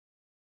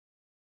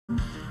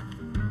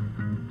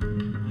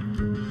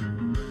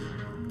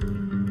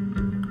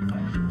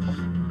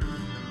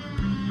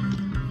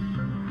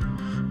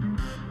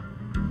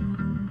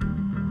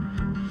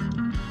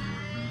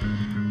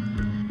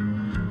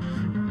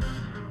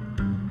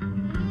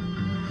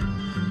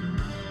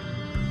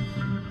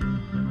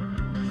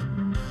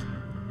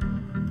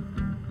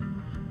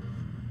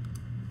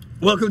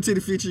Welcome to the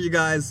future, you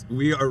guys.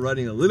 We are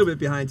running a little bit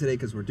behind today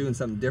because we're doing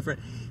something different.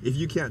 If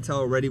you can't tell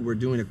already, we're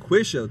doing a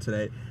quiz show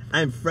today.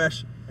 I'm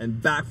fresh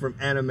and back from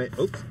Anime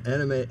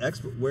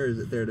Expo. Where is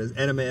it? There it is,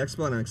 Anime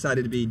Expo, and I'm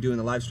excited to be doing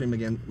the live stream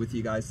again with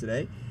you guys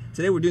today.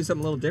 Today we're doing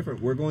something a little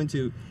different. We're going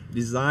to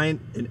design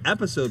an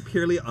episode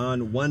purely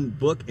on one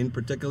book in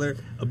particular,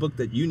 a book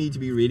that you need to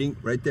be reading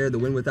right there, the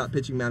Win Without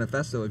Pitching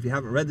Manifesto. If you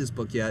haven't read this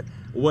book yet,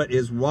 what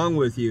is wrong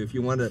with you? If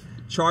you want to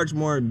charge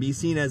more and be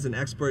seen as an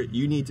expert,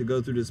 you need to go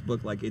through this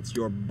book like it's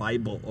your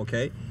Bible,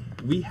 okay?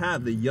 We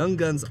have the young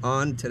guns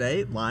on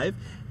today live.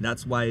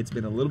 That's why it's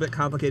been a little bit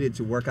complicated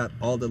to work out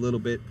all the little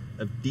bit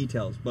of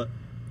details. But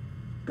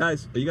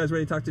guys, are you guys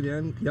ready to talk to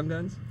the young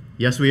guns?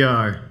 Yes, we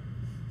are.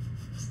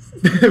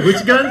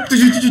 Which gun? Not how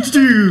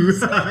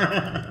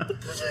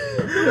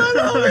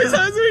many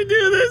times we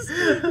do this.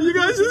 You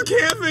guys just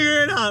can't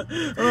figure it out.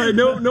 All right,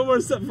 no more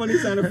funny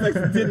sound effects.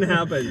 It didn't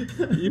happen.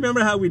 You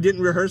remember how we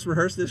didn't rehearse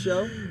this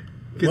show?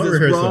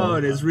 Because it's raw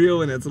and it's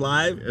real and it's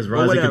live. As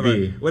raw as it could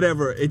be.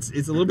 Whatever. It's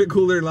a little bit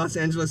cooler in Los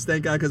Angeles,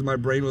 thank God, because my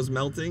brain was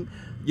melting.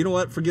 You know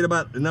what? Forget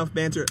about enough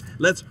banter.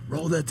 Let's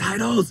roll the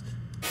titles.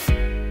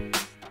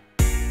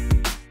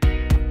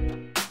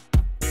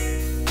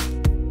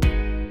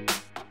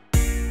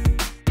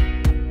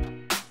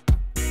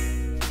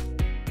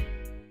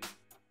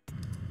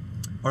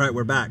 All right,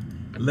 we're back.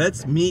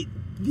 Let's meet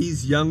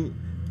these young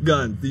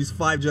guns, these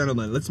 5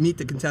 gentlemen. Let's meet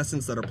the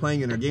contestants that are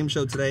playing in our game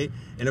show today.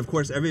 And of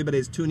course,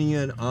 everybody's tuning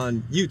in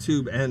on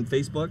YouTube and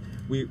Facebook.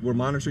 We're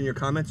monitoring your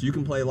comments. You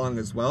can play along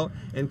as well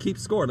and keep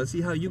score. Let's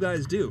see how you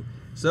guys do.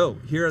 So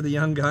here are the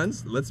young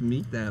guns. Let's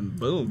meet them.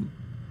 Boom.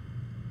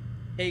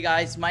 Hey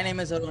guys, my name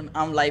is Arun.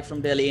 I'm live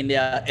from Delhi,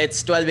 India.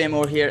 It's 12 a.m.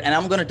 over here, and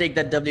I'm gonna take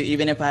that W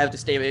even if I have to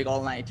stay awake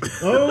all night.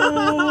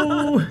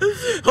 Oh!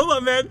 Hold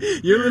on, man.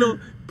 You're a little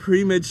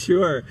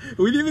premature.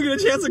 We didn't even get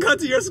a chance to cut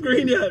to your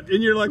screen yet,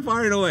 and you're like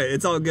firing away.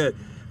 It's all good.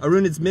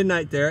 Arun, it's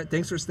midnight there.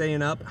 Thanks for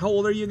staying up. How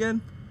old are you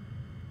again?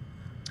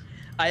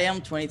 I am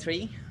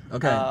 23.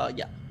 Okay.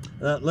 Yeah.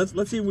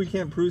 Let's see if we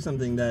can't prove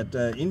something that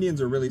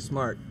Indians are really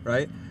smart,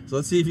 right? So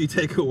let's see if you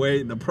take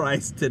away the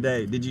prize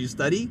today. Did you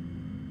study?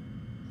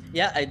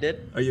 Yeah, I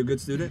did. Are you a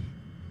good student?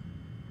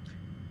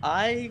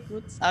 I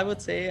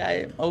would say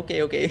I'm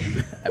okay.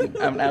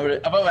 I'm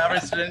above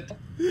average student.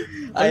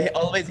 I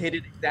always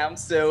hated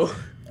exams, so.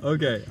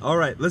 Okay, all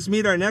right. Let's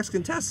meet our next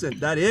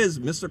contestant. That is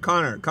Mr.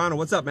 Connor. Connor,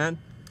 what's up, man?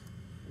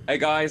 Hey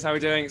guys, how are we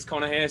doing? It's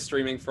Connor here,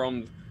 streaming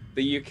from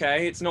the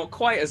UK. It's not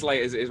quite as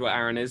late as it is where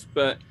Arun is,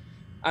 but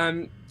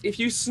if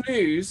you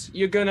snooze,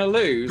 you're gonna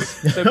lose.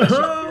 So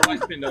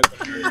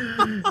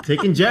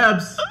taking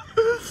jabs.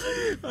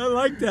 I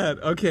like that.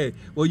 Okay.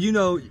 Well, you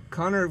know,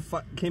 Connor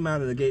came out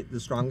of the gate the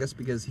strongest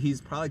because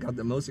he's probably got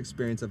the most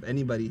experience of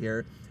anybody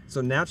here. So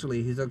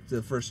naturally, he took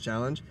the first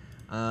challenge.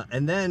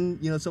 And then,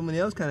 you know, somebody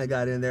else kind of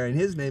got in there, and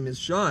his name is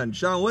Sean.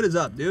 Sean, what is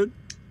up, dude?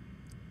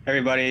 Hey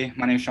everybody,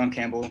 my name is Sean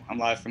Campbell. I'm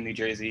live from New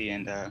Jersey,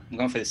 and I'm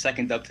going for the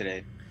second dub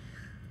today.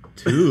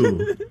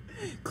 2.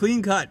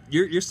 Clean cut.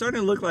 You're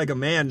starting to look like a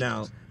man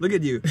now. Look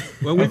at you.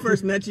 When we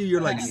first met you, you're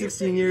like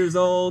 16 years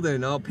old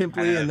and all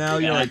pimply, and now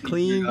you're like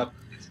clean.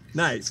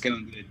 Nice. It's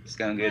going good. It's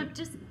going good.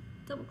 Just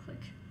double click.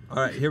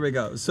 All right, here we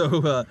go.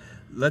 So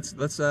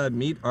let's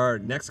meet our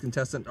next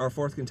contestant. Our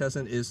 4th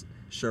contestant is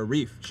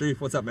Sharif.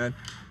 Sharif, what's up, man?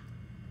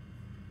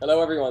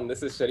 Hello everyone,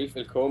 this is Sharif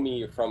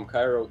Komi from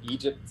Cairo,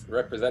 Egypt,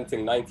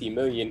 representing 90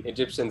 million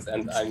Egyptians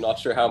and I'm not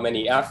sure how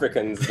many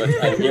Africans, but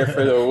I'm here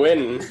for the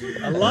win.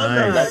 I love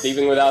that. Not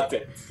even without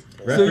it.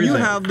 So you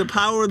have the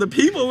power of the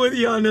people with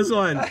you on this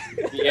one.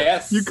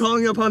 Yes. You're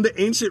calling upon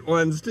the ancient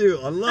ones too.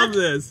 I love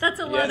this. That's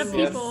a lot of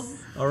people. Yes.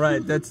 All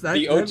right, that's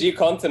the OG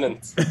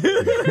continent.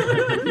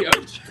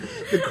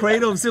 The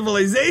cradle of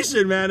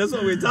civilization, man. That's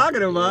what we're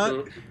talking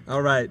about.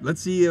 All right,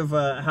 let's see if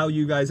how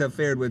you guys have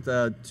fared with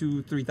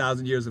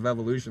 2,000-3,000 years of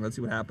evolution. Let's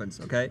see what happens,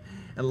 okay?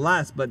 And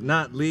last but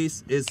not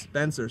least is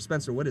Spencer.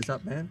 Spencer, what is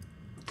up, man?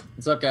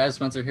 What's up, guys?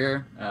 Spencer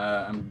here.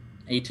 I'm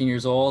 18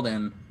 years old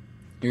and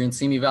here in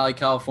Simi Valley,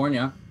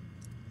 California.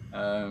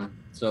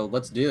 So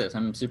let's do this.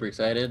 I'm super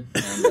excited.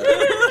 And,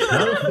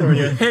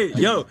 California. Hey,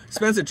 yo,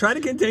 Spencer, try to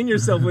contain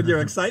yourself with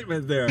your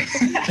excitement there.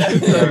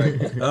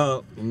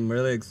 Oh, I'm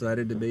really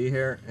excited to be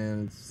here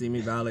in Simi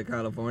Valley,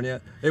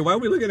 California. Hey, why are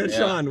we looking at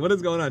Sean? What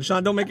is going on?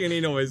 Sean, don't make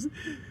any noise.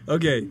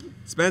 Okay,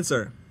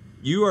 Spencer,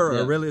 you are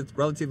a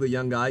relatively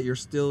young guy. You're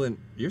still in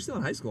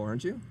high school,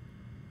 aren't you?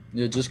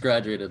 Yeah, just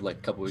graduated like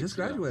a couple weeks ago. Just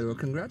graduated. Well,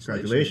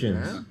 congratulations.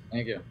 Congratulations. Man.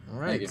 Thank you. All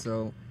right,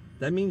 so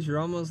that means you're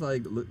almost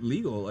like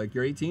legal. Like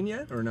you're 18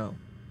 yet or no?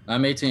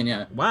 I'm 18,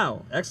 yeah.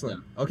 Wow,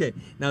 excellent. Yeah. Okay,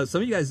 now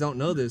some of you guys don't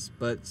know this,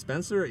 but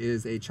Spencer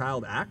is a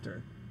child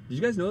actor. Did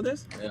you guys know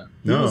this? Yeah.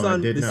 He No, was I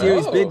on did the not.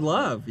 series Oh. Big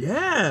Love.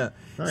 Yeah.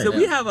 Nice. So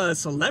we have a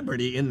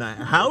celebrity in the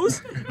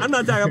house. I'm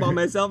not talking about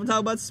myself. I'm talking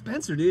about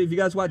Spencer, dude. If you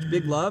guys watch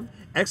Big Love,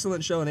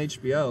 excellent show on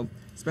HBO.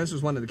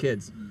 Spencer's one of the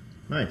kids.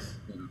 Nice.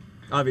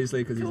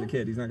 Obviously, because he's a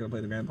kid. He's not going to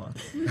play the grandpa.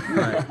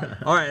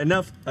 All right.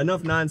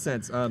 Enough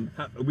nonsense.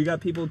 We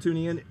got people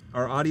tuning in.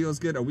 Our audio's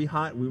good. Are we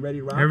hot? We ready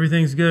to rock?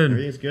 Everything's good.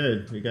 Everything's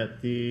good. We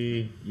got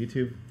the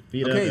YouTube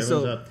feed up. Okay, Everyone's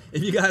so up.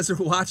 if you guys are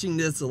watching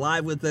this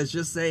live with us,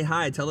 just say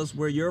hi. Tell us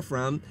where you're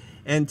from,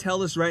 and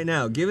tell us right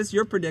now. Give us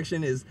your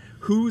prediction is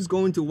who's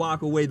going to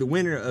walk away the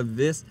winner of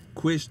this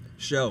quiz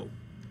show.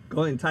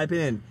 Go ahead and type it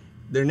in.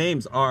 Their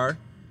names are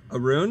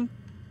Arun,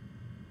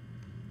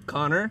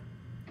 Connor,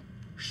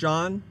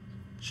 Sean,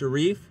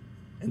 Sharif,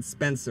 and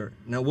Spencer.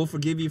 Now, we'll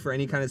forgive you for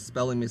any kind of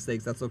spelling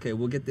mistakes. That's okay.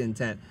 We'll get the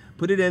intent.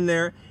 Put it in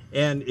there,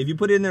 and if you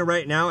put it in there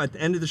right now, at the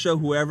end of the show,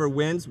 whoever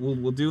wins,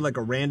 we'll do like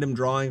a random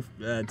drawing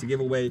to give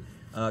away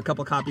a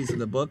couple copies of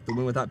the book, the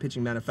Win Without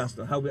Pitching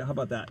Manifesto. How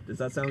about that? Does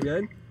that sound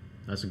good?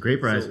 That's a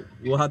great prize. So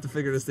we'll have to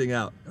figure this thing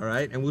out, all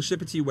right? And we'll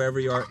ship it to you wherever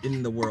you are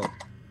in the world.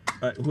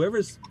 All right,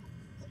 whoever's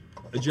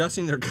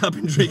adjusting their cup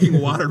and drinking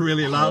water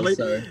really loudly.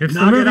 sorry. It's the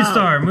knock it movie out.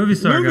 star Movie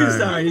guy.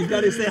 star. He's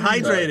got to stay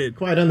hydrated.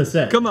 Quiet on the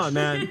set. Come on,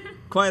 man.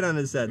 Quiet on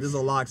the set. This is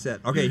a lock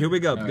set. Okay, here we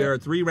go. All There right. are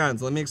 3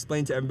 rounds. Let me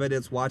explain to everybody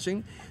that's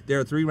watching. There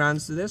are 3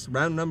 rounds to this.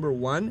 Round number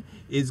 1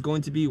 is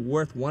going to be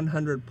worth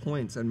 100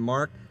 points. And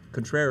Mark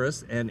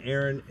Contreras and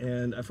Aaron,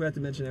 and I forgot to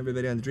mention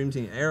everybody on the Dream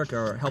Team, Erica,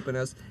 are helping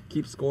us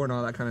keep score and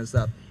all that kind of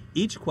stuff.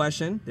 Each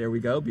question, there we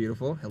go,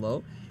 beautiful,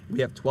 hello.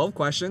 We have 12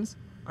 questions.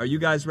 Are you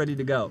guys ready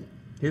to go?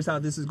 Here's how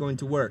this is going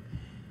to work.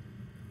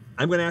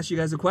 I'm going to ask you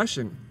guys a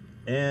question,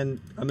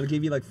 and I'm going to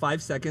give you like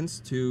 5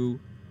 seconds to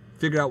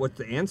figure out what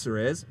the answer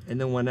is,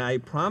 and then when I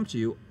prompt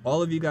you,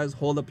 all of you guys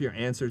hold up your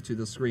answer to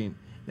the screen.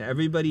 Now,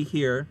 everybody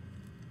here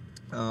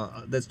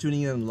that's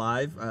tuning in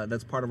live,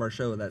 that's part of our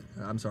show,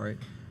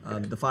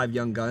 the 5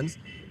 Young Guns,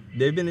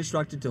 they've been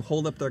instructed to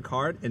hold up their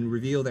card and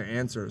reveal their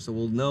answer, so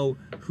we'll know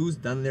who's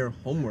done their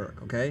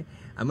homework, okay?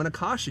 I'm going to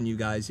caution you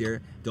guys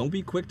here, don't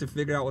be quick to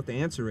figure out what the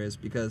answer is,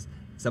 because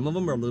some of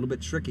them are a little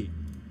bit tricky.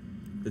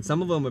 That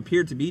some of them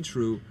appear to be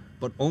true,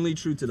 but only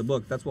true to the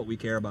book. That's what we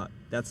care about.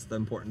 That's the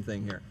important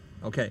thing here.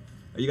 Okay,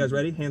 are you guys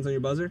ready? Hands on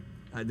your buzzer.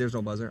 There's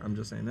no buzzer, I'm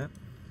just saying that.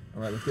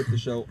 All right, let's get the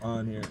show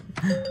on here.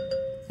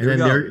 And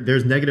then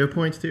there's negative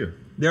points too.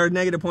 There are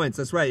negative points,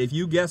 that's right. If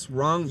you guess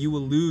wrong, you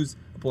will lose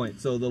a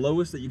point. So the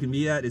lowest that you can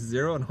be at is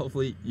 0, and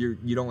hopefully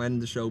you don't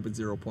end the show with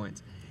 0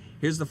 points.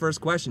 Here's the first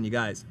question, you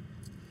guys.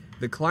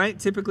 The client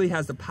typically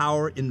has the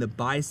power in the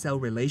buy-sell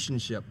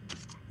relationship.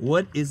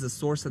 What is the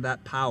source of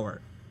that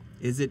power?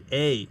 Is it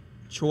A,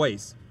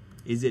 choice?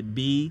 Is it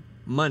B,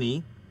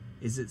 money?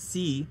 Is it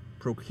C,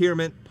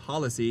 procurement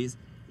policies?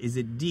 Is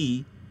it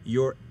D,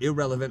 your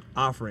irrelevant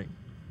offering?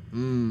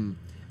 Can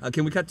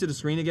we cut to the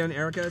screen again,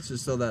 Erica,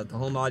 just so that the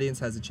home audience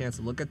has a chance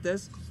to look at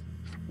this?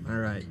 All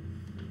right.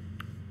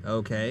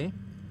 Okay.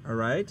 All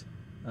right.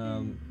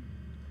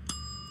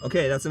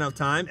 Okay, that's enough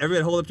time.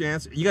 Everybody hold up your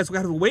answer. You guys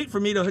got to wait for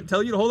me to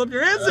tell you to hold up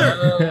your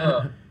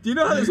answer. Do you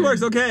know how this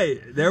works? Okay,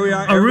 there we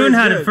are. Arun Everybody's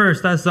had good. it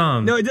first. I saw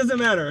him. No, it doesn't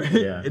matter.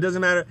 Yeah. It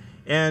doesn't matter.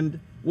 And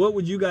what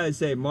would you guys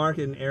say, Mark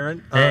and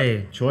Aaron?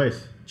 Hey.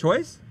 Choice.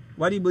 Choice?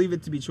 Why do you believe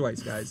it to be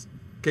choice, guys?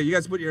 Okay, you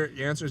guys put your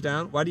answers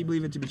down. Why do you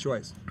believe it to be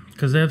choice?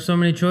 Because they have so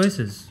many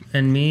choices.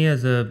 And me,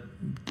 as the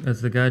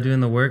guy doing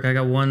the work, I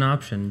got one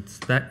option. It's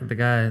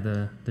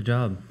the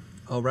job.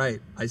 Oh,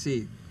 right. I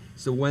see.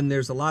 So when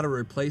there's a lot of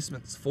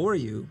replacements for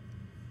you,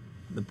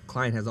 the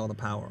client has all the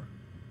power,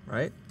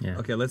 right? Yeah.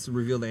 Okay, let's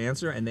reveal the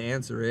answer. And the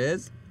answer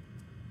is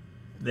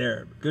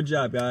there. Good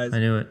job, guys. I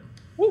knew it.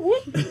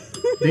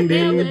 Ding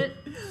ding. Nailed it.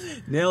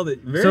 Nailed it.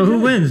 Very So who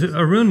good. wins?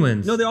 Arun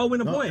wins. No, they all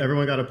win a No, point.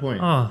 everyone got a point.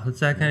 Oh,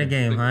 it's that kind of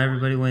game, huh?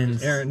 Everybody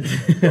wins. Aaron.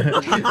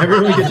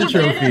 Everyone gets a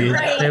trophy.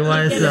 Right. Say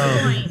why Get so.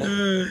 a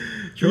point.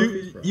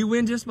 Trophies, bro. You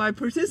win just by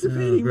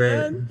participating, Great.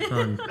 man.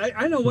 Fun.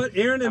 I know what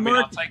Aaron I and mean,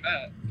 Mark. I'll take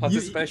that.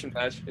 Participation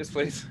badge. Yes,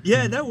 please.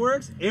 Yeah, that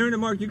works. Aaron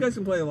and Mark, you guys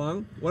can play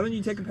along. Why don't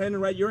you take a pen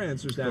and write your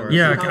answers down? Sure.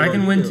 Yeah, See how I well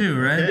can you win do.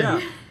 too, right? Okay. Yeah. All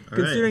right.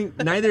 Considering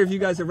neither of you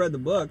guys have read the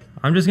book,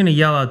 I'm just going to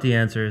yell out the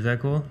answer. Is that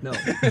cool? no.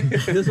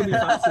 This will be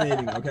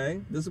fascinating, okay?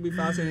 This will be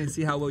fascinating to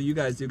see how well you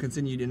guys do,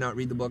 considering you did not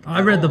read the book. I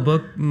at read the all.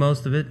 book,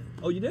 most of it.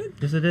 Oh, you did?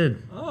 Yes, I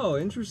did. Oh,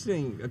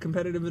 interesting. A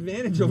competitive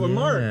advantage over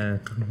Mark. Yeah.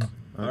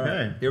 All Okay.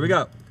 right, here we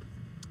go.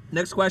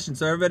 Next question.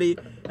 So everybody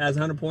has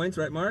 100 points,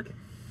 right, Mark?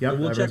 Yep,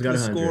 And we'll check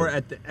everyone's the got 100. score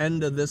at the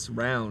end of this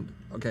round.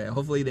 Okay,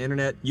 hopefully the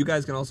internet, you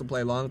guys can also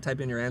play along.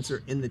 Type in your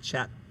answer in the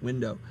chat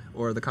window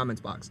or the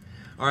comments box.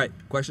 All right,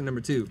 question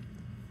number 2.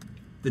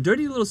 The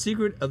dirty little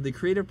secret of the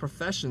creative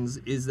professions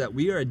is that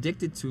we are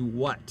addicted to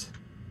what?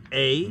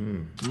 A,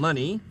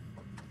 money.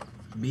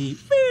 B,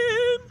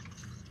 fame.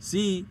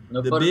 C,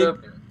 No, the put it big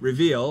up there.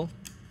 reveal.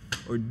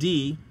 Or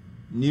D,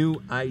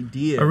 new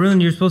ideas. Arun,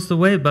 you're supposed to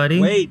wait, buddy.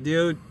 Wait,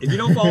 dude. If you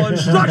don't follow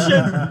instructions,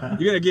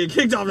 you're going to get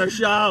kicked off the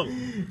show.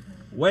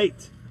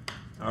 Wait.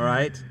 All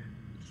right.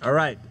 All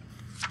right.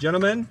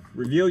 Gentlemen,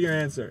 reveal your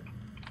answer.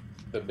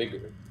 The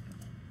bigger.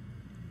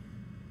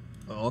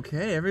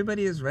 Okay,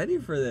 everybody is ready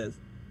for this.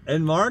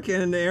 And Mark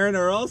and Aaron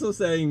are also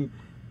saying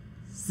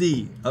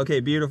C. Okay,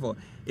 beautiful.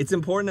 It's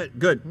important that,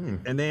 good.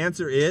 And the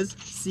answer is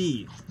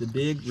C, the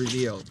big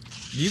reveal.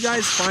 Do you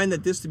guys find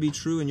that this to be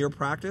true in your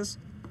practice?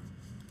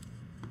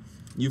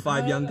 You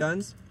five young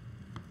guns?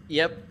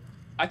 Yep.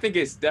 I think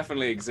it's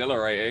definitely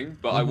exhilarating,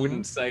 but I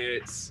wouldn't say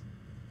it's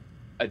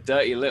a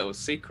dirty little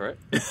secret.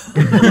 Wait,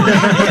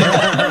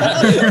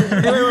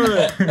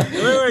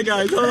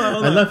 guys, hold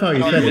on. I love how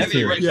you said it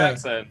too. British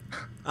accent.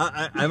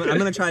 I'm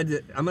gonna try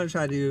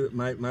to do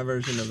my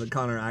version of the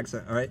Connor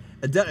accent. All right,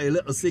 a dirty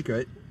little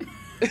secret.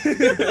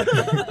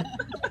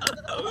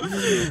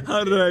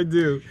 How did I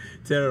do?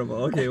 Terrible.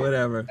 Okay,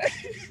 whatever.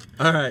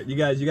 All right, you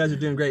guys are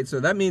doing great. So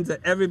that means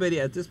that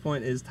everybody at this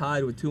point is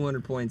tied with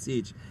 200 points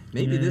each.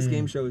 Maybe this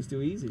game show is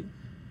too easy.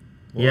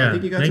 Well, I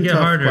think you got some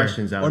tough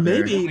questions out there. Or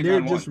maybe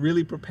they're just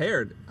really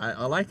prepared.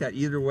 I like that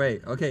either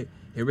way. Okay,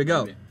 here we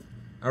go.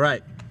 All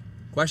right,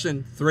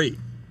 question 3.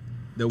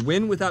 The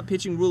win without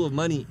pitching rule of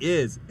money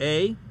is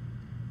A,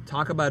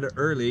 talk about it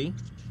early,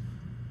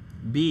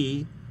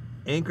 B,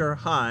 anchor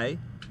high,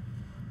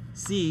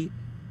 C,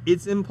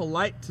 it's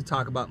impolite to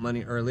talk about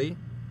money early,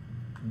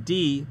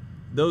 D,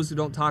 those who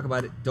don't talk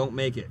about it don't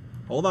make it.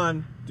 Hold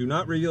on, do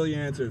not reveal your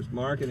answers.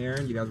 Mark and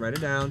Aaron, you guys write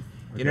it down.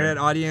 Okay. Internet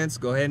audience,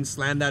 go ahead and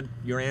slam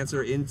your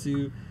answer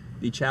into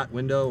the chat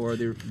window or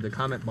the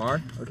comment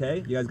bar.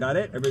 Okay, you guys got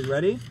it? Everybody's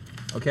ready?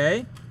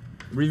 Okay,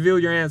 reveal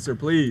your answer,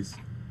 please.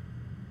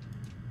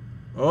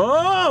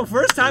 Oh,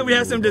 first time we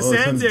have some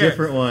dissent here.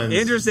 Different ones.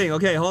 Interesting.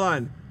 Okay, hold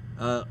on.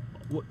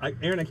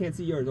 Aaron, I can't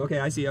see yours. Okay,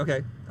 I see.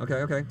 Okay,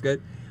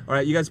 good. All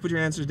right, you guys put your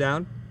answers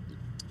down.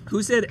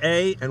 Who said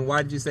A, and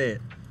why did you say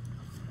it?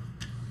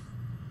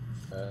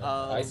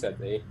 I said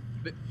A.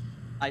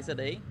 I said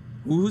A.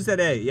 Who said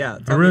A? Yeah.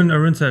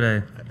 Arun said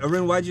A.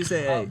 Arun, why'd you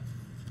say A?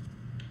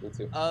 Me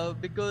too.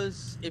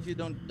 Because if you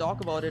don't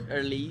talk about it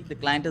early, the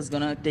client is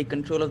gonna take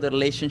control of the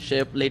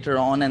relationship later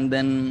on, and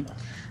then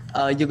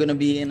you're gonna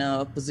be in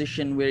a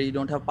position where you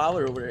don't have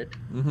power over it.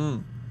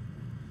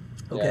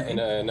 Okay. Yeah, in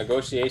a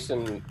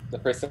negotiation, the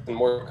person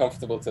more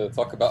comfortable to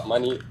talk about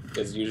money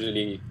is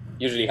usually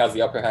has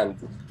the upper hand.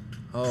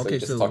 Oh, okay. So you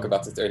just talk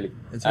about it early.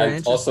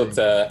 And also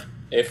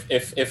if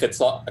it's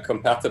not a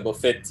compatible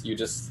fit, you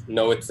just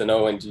know it's a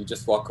no, and you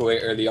just walk away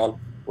early on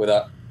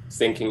without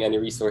sinking any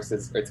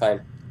resources or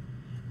time.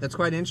 That's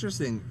quite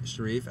interesting,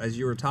 Sharif. As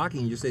you were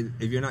talking, you said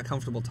if you're not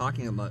comfortable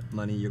talking about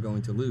money, you're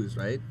going to lose,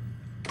 right?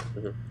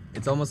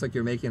 It's almost like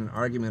you're making an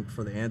argument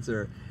for the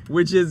answer,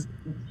 which is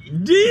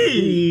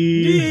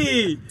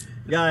D.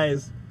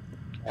 Guys.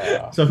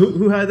 So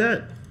who had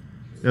that?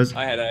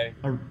 I had A.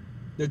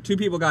 The 2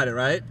 people got it,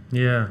 right?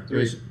 Yeah.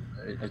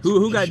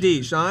 Who got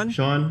D? Sean?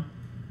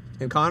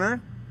 And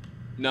Connor?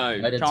 No.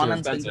 Sean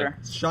and Spencer.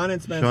 Sean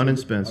and Spencer. Sean and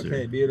Spencer.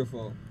 Okay,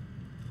 beautiful.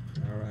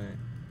 All right.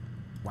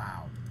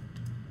 Wow.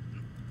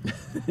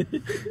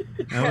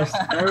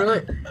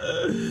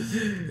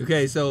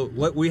 Okay, so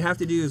what we have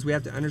to do is we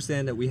have to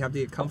understand that we have to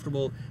get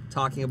comfortable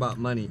talking about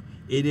money.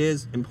 It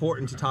is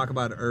important to talk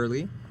about it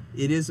early.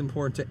 It is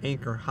important to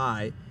anchor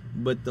high,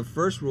 but the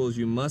first rule is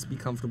you must be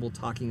comfortable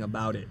talking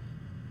about it.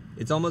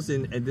 It's almost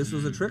and this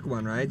was a trick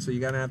one, right? So you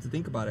gotta have to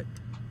think about it.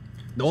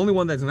 The only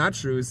one that's not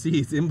true is C,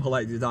 it's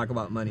impolite to talk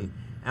about money.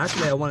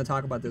 Actually, I want to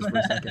talk about this for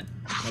a second,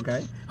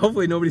 okay?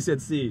 Hopefully nobody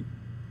said C.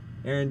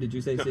 Aaron, did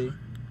you say C?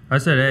 I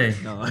said A.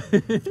 No.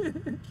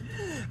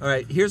 All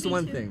right, here's the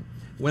one thing.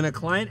 When a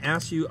client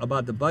asks you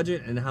about the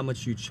budget and how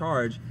much you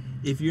charge,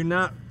 if you're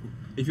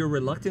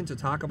reluctant to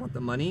talk about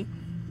the money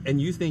and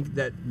you think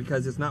that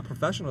because it's not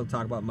professional to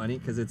talk about money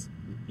because it's,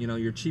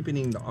 you're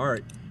cheapening the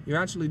art,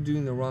 you're actually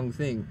doing the wrong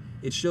thing.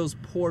 It shows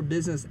poor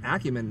business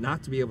acumen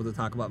not to be able to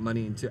talk about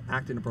money and to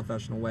act in a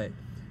professional way.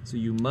 So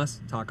you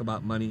must talk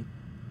about money,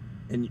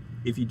 and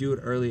if you do it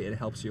early, it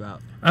helps you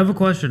out. I have a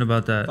question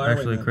about that,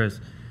 actually, Chris.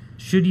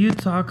 Should you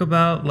talk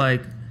about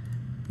what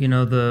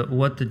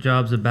the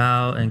job's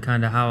about and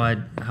kind of how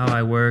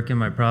I work in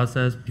my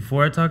process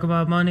before I talk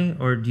about money,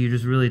 or do you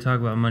just really talk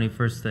about money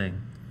first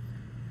thing?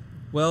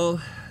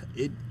 Well,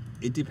 it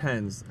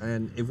depends.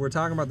 And if we're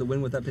talking about the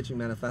Win Without Pitching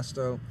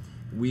Manifesto,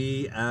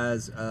 we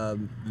as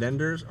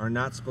vendors are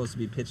not supposed to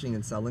be pitching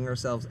and selling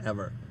ourselves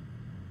ever.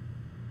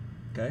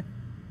 Okay?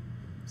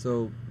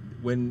 So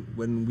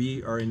when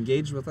we are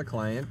engaged with a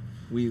client,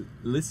 we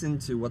listen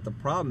to what the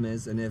problem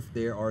is, and if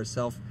they are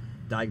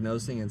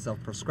self-diagnosing and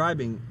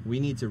self-prescribing,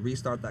 we need to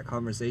restart that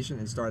conversation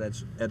and start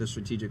at a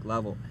strategic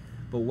level.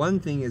 But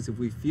one thing is, if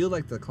we feel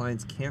like the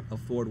clients can't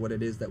afford what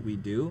it is that we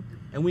do,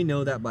 and we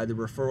know that by the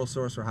referral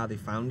source or how they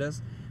found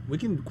us, we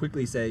can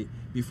quickly say,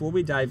 before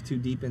we dive too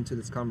deep into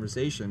this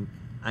conversation,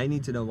 I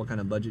need to know what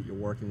kind of budget you're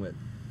working with.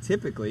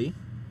 Typically,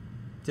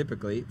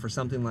 for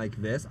something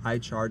like this, I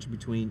charge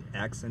between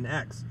X and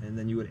X, and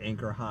then you would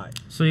anchor high.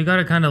 So you got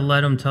to kind of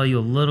let them tell you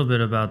a little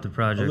bit about the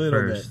project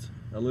first.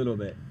 A little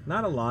bit.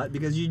 Not a lot,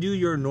 because you do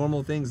your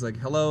normal things like,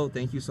 hello,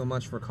 thank you so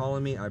much for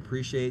calling me. I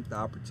appreciate the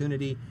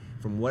opportunity.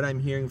 From what I'm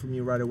hearing from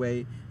you right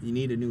away, you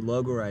need a new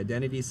logo or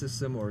identity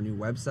system or a new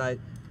website.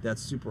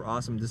 That's super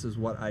awesome. This is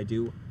what I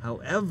do.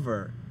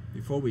 However,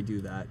 before we do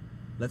that,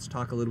 let's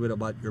talk a little bit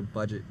about your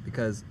budget,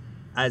 because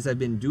as I've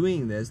been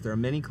doing this, there are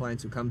many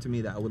clients who come to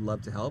me that I would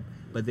love to help,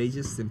 but they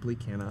just simply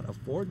cannot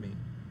afford me.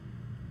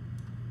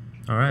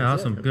 All right,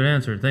 That's awesome. it. Good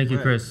answer. Thank you,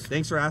 All right. Chris.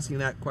 Thanks for asking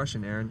that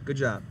question, Aaron. Good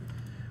job.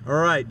 All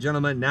right,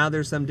 gentlemen, now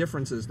there's some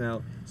differences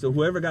now. So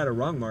whoever got a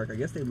wrong mark, I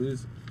guess they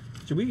lose.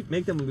 Should we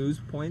make them lose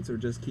points or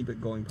just keep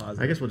it going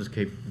positive? I guess we'll just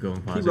keep going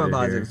positive. Keep going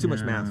positive. Here. It's too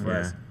much math for Yeah.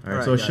 us. All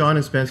right, so guys. Sean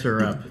and Spencer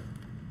are up.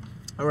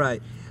 All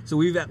right, so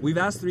we've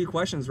asked 3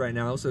 questions right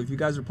now. So if you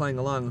guys are playing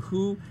along,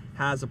 who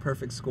has a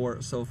perfect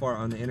score so far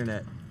on the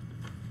internet?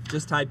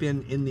 Just type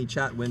in the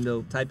chat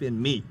window, type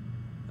in me,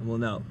 and we'll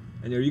know.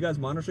 And are you guys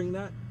monitoring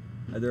that?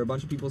 Are there a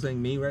bunch of people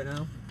saying me right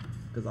now?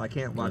 Because I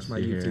can't watch my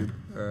YouTube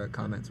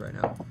comments right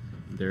now.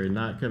 They're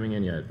not coming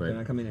in yet, but They're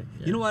not coming in.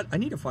 Yeah. You know what? I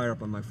need to fire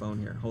up on my phone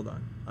here. Hold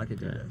on, I could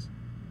do Yeah. this.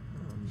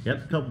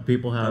 Yep, a couple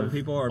people have. Couple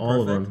people are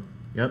all perfect. of them.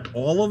 Yep.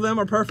 All of them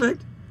are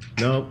perfect?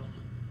 Nope.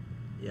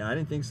 Yeah, I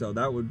didn't think so.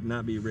 That would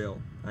not be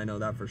real. I know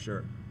that for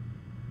sure.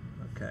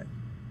 Okay.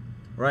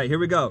 All right, here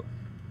we go.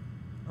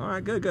 All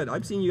right, good, good.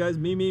 I've seen you guys.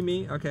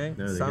 Me. Okay.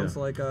 There they Sounds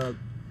go. like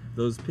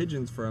those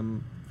pigeons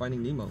from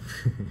Finding Nemo.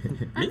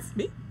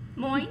 me?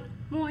 Moin.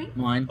 Moin.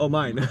 Mine. Oh,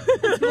 mine.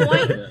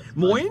 Moin.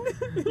 Moin?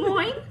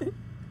 Moin.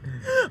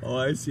 Oh,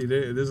 I see.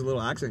 There's a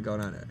little accent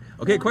going on there.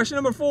 Okay, question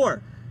number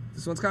 4.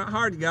 This one's kind of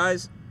hard,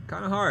 guys.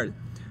 Kind of hard.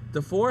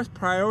 The 4th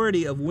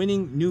priority of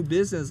winning new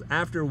business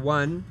after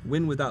 1,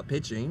 win without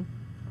pitching.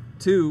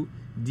 2,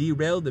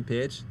 derail the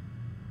pitch.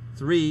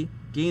 3,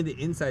 gain the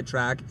inside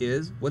track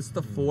is, what's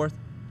the 4th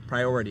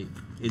priority?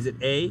 Is it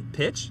A,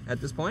 pitch at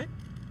this point?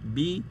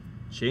 B,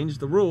 change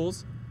the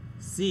rules?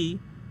 C,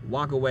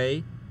 walk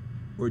away?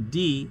 Or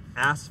D,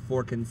 ask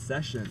for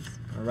concessions?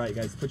 All right,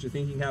 guys, put your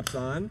thinking caps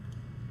on.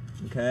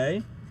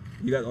 Okay.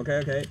 You guys,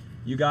 okay.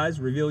 You guys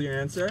reveal your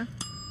answer.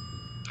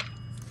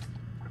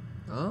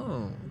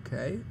 Oh,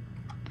 okay.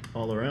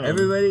 All around.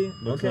 Everybody,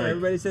 Looks okay, like.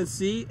 everybody says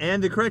C,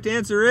 and the correct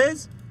answer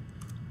is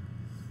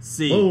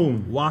C.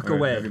 Boom. Walk All right,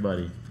 away.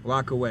 everybody.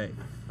 Walk away.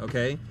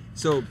 Okay.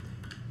 So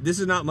this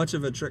is not much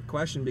of a trick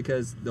question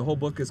because the whole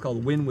book is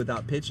called Win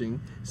Without Pitching.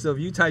 So if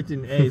you typed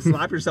in A,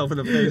 slap yourself in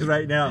the face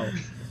right now.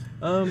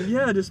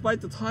 Yeah,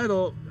 despite the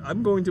title,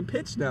 I'm going to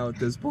pitch now at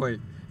this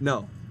point.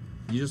 No,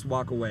 you just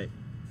walk away.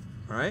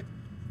 All right.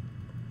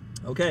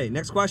 Okay.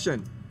 Next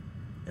question.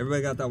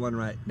 Everybody got that one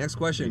right. Next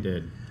question. We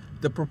did.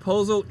 The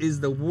proposal is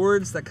the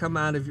words that come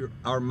out of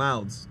our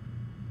mouths.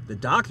 The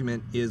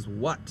document is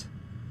what?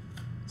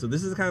 So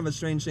this is kind of a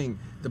strange thing.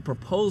 The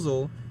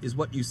proposal is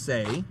what you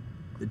say.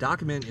 The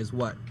document is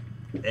what?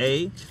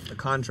 A, the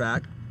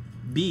contract.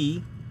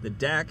 B, the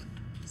deck.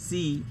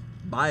 C,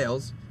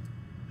 bios.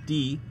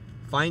 D,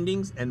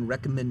 findings and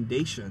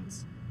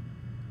recommendations.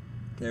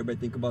 Okay, everybody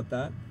think about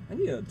that. I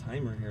need a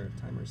timer here,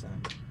 timer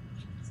sound.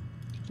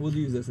 We'll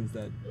use this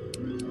instead.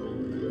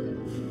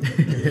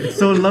 It's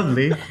so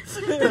lovely.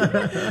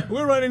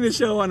 We're running the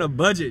show on a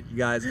budget, you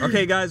guys.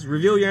 Okay, guys,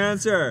 reveal your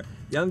answer.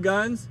 Young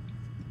Guns?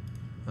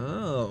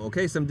 Oh,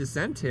 okay, some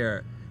dissent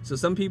here. So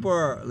some people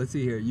are, let's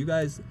see here. You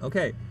guys,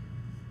 okay.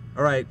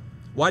 All right.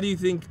 Why do you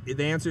think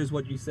the answer is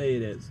what you say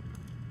it is?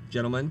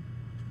 Gentlemen?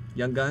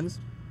 Young Guns?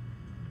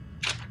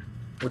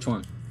 Which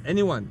one?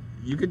 Anyone.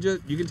 You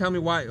can tell me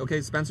why.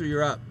 Okay, Spencer,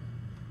 you're up.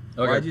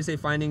 Okay. Why did you say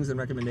findings and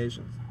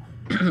recommendations?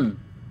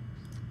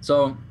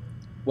 So,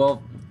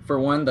 well, for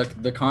one,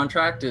 the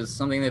contract is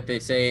something that they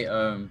say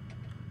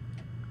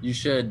you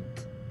should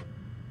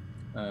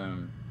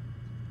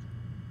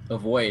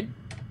avoid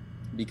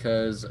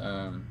because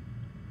God,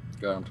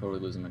 I'm totally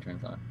losing my train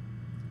of thought.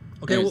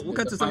 Okay, Anyways, we'll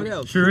cut to somebody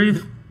else.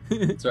 Sharif.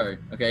 Sorry.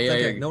 Okay. Yeah.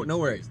 Okay, yeah. no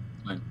worries.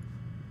 Fine.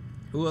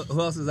 Who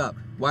else is up?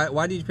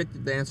 Why did you pick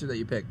the answer that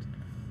you picked?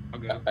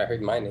 I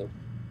heard my name.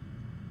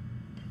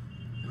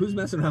 Who's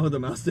messing around with the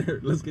mouse there?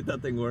 Let's get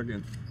that thing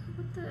working.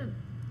 What the?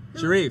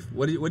 Sharif,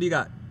 what do you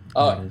got?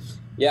 Oh,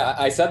 yeah,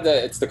 I said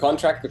that it's the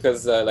contract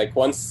because like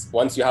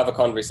once you have a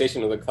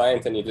conversation with a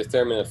client and you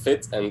determine a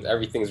fit and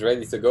everything's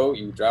ready to go,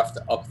 you draft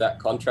up that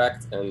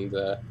contract and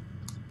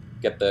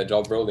get the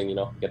job rolling, you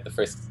know, get the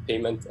first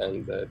payment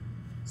and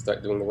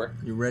start doing the work.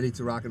 You're ready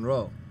to rock and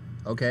roll.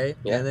 Okay.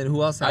 Yeah. And then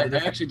who else had I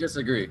it? actually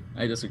disagree.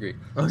 I disagree.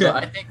 Okay. So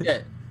I think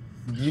that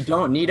you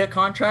don't need a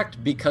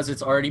contract because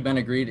it's already been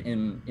agreed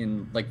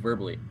in like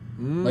verbally.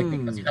 Like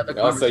because you had the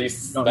Oh, so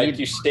conversation. you like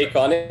you shake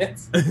on it?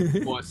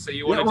 What, so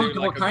you Yeah, want to do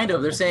well, like kind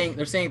of. They're saying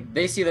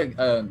they see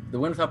the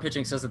Win Without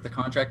Pitching says that the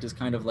contract is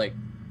kind of like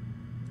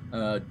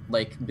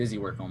busy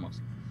work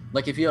almost.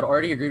 Like if you had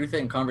already agreed with it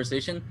in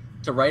conversation,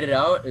 to write it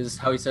out is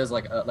how he says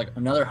like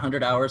another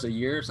 100 hours a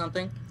year or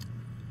something.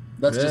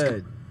 That's just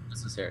Good.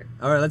 necessary.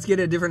 All right, let's get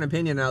a different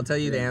opinion and I'll tell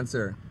you the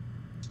answer.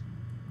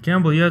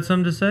 Campbell, you had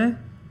something to say?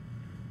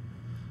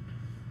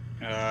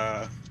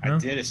 I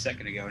did a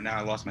second ago. Now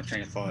I lost my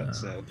train of thought.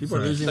 So People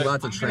are losing So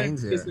lots of I'm gonna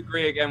trains here.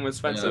 disagree again with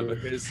Spencer Yeah.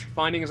 because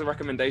findings and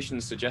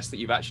recommendations suggest that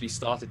you've actually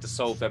started to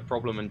solve their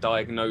problem and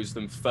diagnose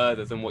them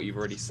further than what you've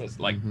already said,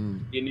 like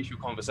the initial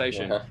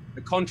conversation. Yeah.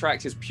 The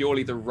contract is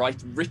purely the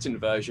written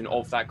version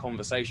of that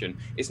conversation.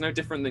 It's no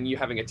different than you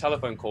having a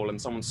telephone call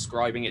and someone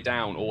scribing it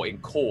down, or in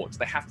court,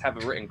 they have to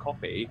have a written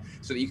copy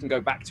so that you can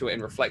go back to it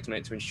and reflect on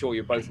it to ensure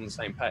you're both on the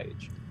same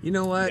page. You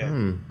know what?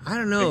 Yeah. I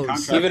don't know. The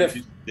contract Even if-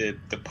 is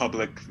the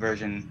public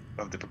version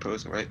of the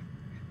proposal, right?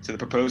 So the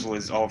proposal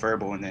is all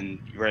verbal, and then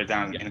you write it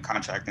down in a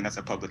contract, and that's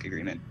a public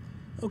agreement.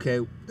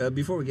 Okay,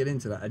 before we get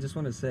into that, I just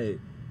want to say,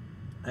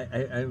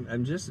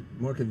 I'm just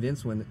more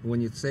convinced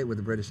when you say it with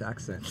a British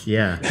accent.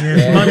 Yeah.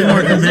 It's much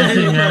more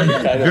convincing, man.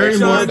 Very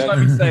Sean, much. Let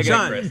me say again,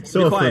 Sean, Chris.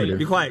 So be quiet. offended.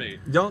 Be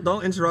quiet.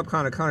 Don't interrupt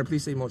Connor. Connor,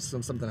 please say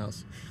something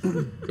else.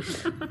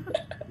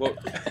 Well,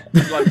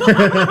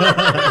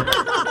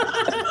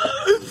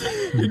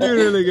 You're doing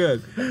really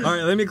good. All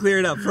right, let me clear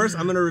it up. First,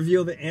 I'm going to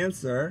reveal the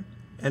answer,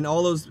 and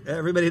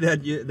everybody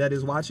that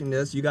is watching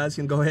this, you guys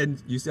can go ahead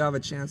and you still have a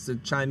chance to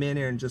chime in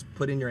here and just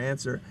put in your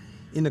answer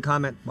in the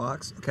comment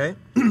box. Okay.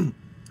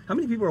 How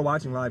many people are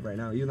watching live right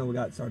now? Even though we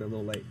got started a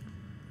little late.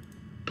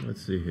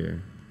 Let's see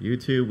here.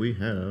 YouTube, we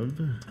have.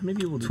 How many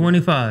people?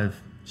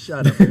 25.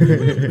 Shut up.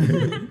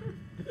 We're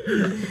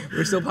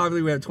still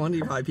popular. We have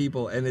 25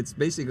 people, and it's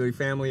basically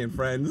family and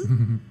friends.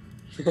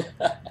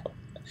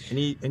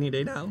 Any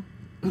day now?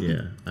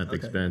 Yeah, I think Okay.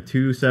 expand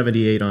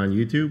 278 on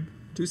YouTube.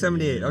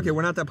 278. Okay,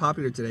 we're not that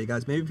popular today,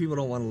 guys. Maybe people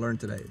don't want to learn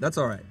today. That's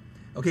all right.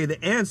 Okay,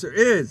 the answer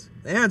is,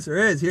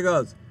 here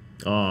goes.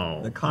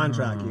 Oh. The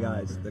contract, you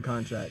guys. The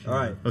contract. All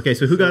right. Okay,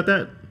 so who got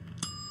that?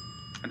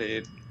 I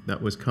did.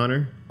 That was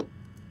Connor.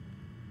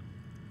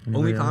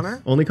 Only Anybody else?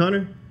 Connor? Only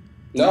Connor?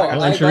 No, Oh, I and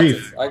got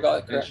Sharif. it. I got it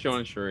it's correct. Sean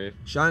and Sharif.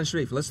 Sean and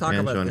Sharif. Let's talk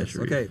And about Sean and this.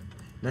 Sharif. Okay.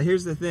 Now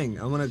here's the thing.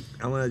 I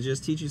wanna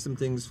just teach you some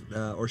things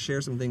or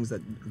share some things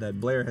that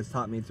Blair has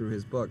taught me through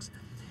his books.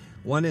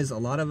 One is a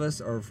lot of us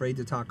are afraid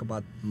to talk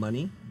about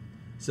money.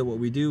 So what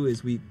we do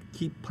is we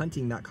keep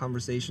punting that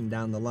conversation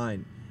down the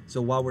line.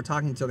 So while we're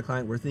talking to the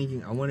client, we're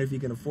thinking, I wonder if you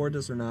can afford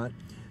this or not.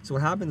 So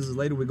what happens is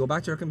later we go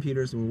back to our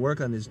computers and we work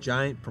on this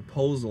giant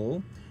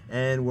proposal,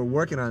 and we're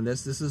working on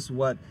this. This is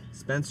what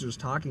Spencer's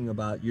talking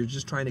about. You're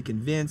just trying to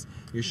convince,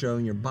 you're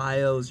showing your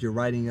bios, you're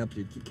writing up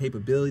your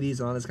capabilities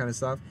and all this kind of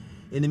stuff.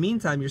 In the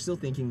meantime, you're still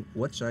thinking,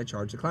 what should I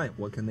charge the client?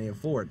 What can they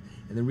afford?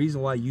 And the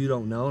reason why you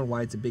don't know and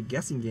why it's a big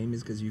guessing game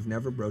is because you've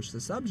never broached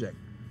the subject.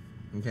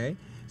 Okay?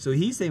 So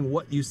he's saying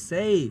what you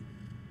say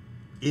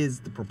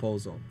is the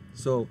proposal.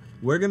 So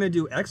we're going to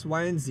do X,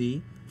 Y, and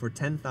Z for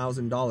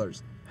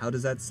 $10,000. How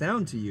does that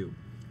sound to you?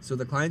 So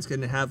the client's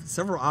going to have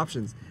several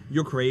options.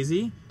 You're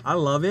crazy, I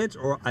love it,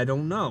 or I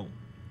don't know.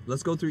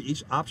 Let's go through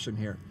each option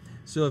here.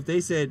 So if they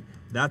said,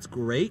 that's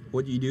great,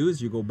 what you do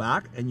is you go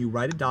back and you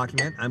write a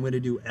document. I'm going to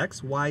do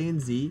X, Y,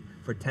 and Z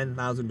for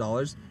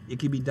 $10,000. It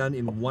can be done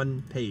in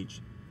one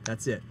page.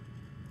 That's it.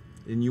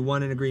 And you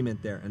want an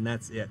agreement there, and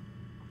that's it.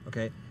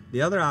 Okay?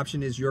 The other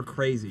option is you're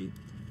crazy.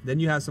 Then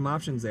you have some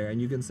options there,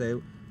 and you can say,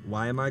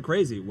 why am I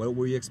crazy? What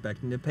were you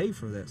expecting to pay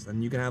for this?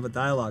 And you can have a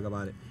dialogue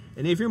about it.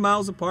 And if you're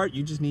miles apart,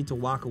 you just need to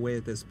walk away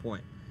at this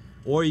point.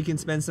 Or you can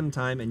spend some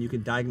time and you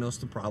can diagnose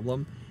the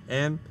problem.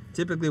 And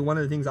typically one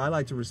of the things I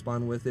like to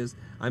respond with is,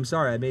 I'm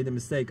sorry, I made a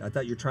mistake. I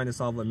thought you're trying to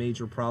solve a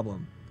major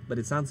problem. But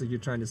it sounds like you're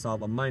trying to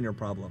solve a minor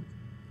problem.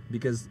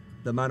 Because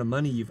the amount of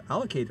money you've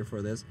allocated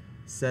for this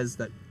says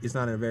that it's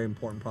not a very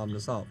important problem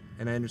to solve.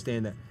 And I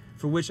understand that,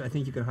 for which I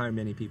think you can hire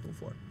many people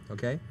for.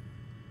 Okay?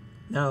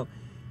 Now,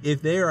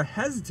 if they are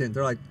hesitant,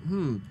 they're like, I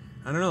don't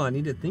know, I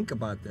need to think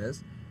about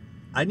this.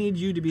 I need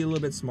you to be a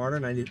little bit smarter,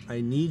 and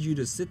I need you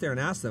to sit there and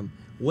ask them,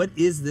 what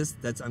is this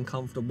that's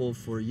uncomfortable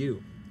for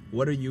you?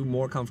 What are you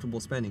more comfortable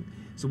spending?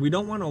 So we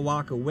don't want to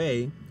walk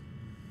away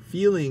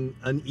feeling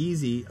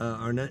uneasy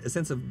or a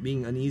sense of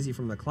being uneasy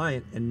from the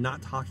client and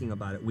not talking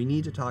about it. We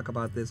need to talk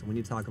about this, and we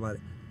need to talk about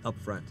it up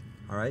front,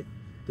 all right?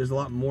 There's a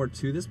lot more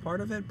to this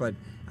part of it, but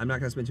I'm not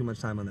going to spend too much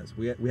time on this.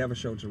 We have a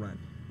show to run.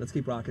 Let's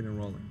keep rocking and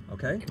rolling,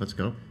 okay? Let's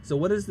go. So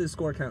what is the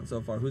score count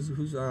so far?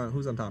 Who's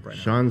on top right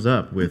now? Sean's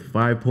up with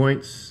 5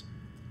 points.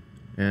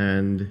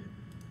 And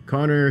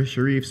Connor,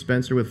 Sharif,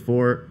 Spencer with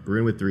 4,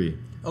 Arun with 3.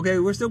 Okay,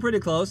 we're still pretty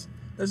close.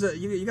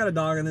 You got a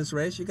dog in this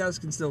race. You guys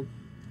can still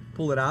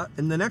pull it out.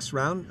 In the next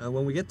round,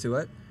 when we get to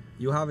it,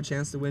 you'll have a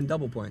chance to win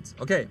double points.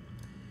 Okay,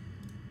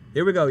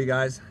 here we go, you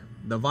guys.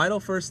 The vital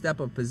first step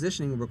of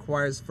positioning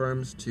requires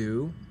firms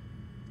to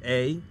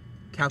A,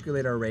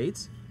 calculate our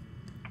rates,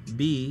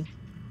 B,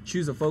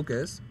 choose a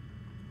focus,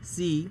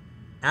 C,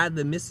 add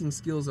the missing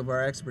skills of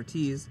our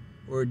expertise,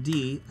 or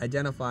D,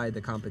 identify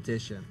the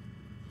competition.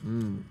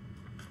 Getting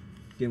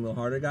a little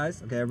harder,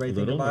 guys. Okay, everybody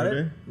think about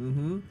it.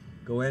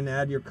 Go ahead and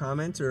add your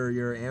comment or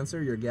your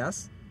answer, your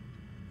guess.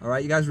 All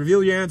right, you guys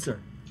reveal your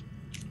answer.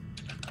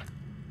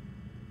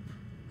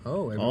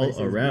 Oh, everybody All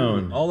says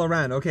around. B. All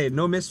around. Okay,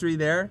 no mystery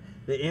there.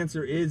 The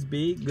answer is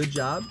B. Good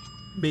job.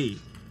 B.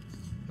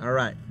 All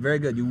right, very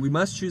good. We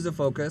must choose a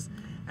focus.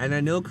 And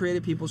I know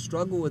creative people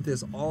struggle with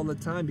this all the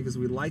time because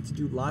we like to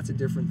do lots of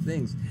different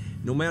things.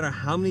 No matter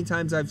how many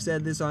times I've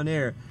said this on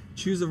air,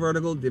 choose a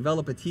vertical,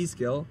 develop a T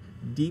skill,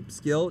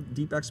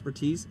 deep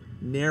expertise,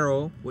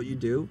 narrow what you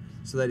do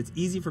so that it's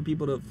easy for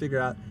people to figure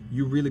out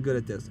you're really good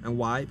at this. And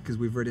why? Because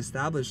we've already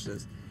established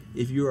this.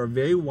 If you are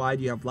very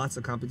wide, you have lots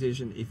of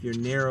competition. If you're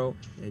narrow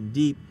and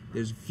deep,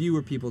 there's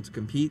fewer people to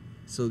compete.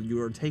 So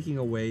you are taking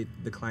away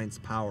the client's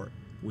power,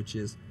 which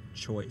is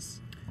choice.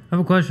 I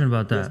have a question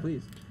about that. Yes,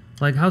 please.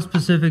 Like, how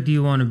specific do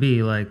you want to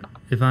be? Like,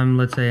 if I'm,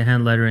 let's say, a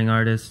hand lettering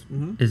artist,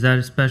 is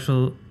that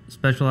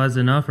specialized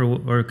enough,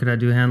 or could I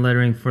do hand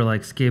lettering for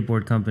like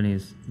skateboard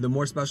companies? The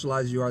more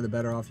specialized you are, the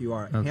better off you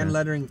are. Okay. Hand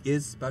lettering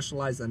is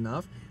specialized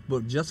enough,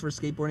 but just for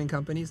skateboarding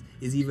companies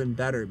is even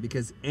better,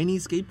 because any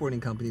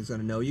skateboarding company is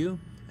going to know you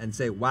and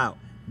say, wow,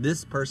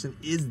 this person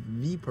is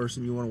the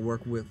person you want to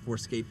work with for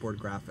skateboard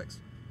graphics.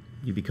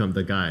 You become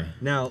the guy.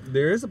 Now,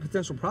 there is a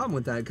potential problem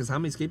with that, because how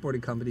many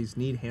skateboarding companies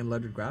need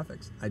hand-lettered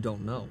graphics? I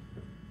don't know.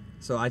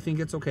 So I think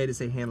it's okay to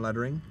say hand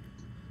lettering.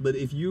 But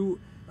if you,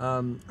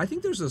 I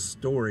think there's a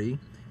story,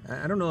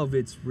 I don't know if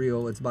it's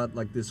real, it's about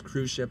like this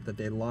cruise ship that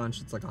they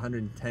launched. It's like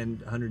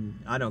 110,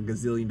 I don't know,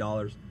 gazillion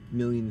dollars,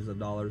 millions of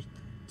dollars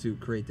to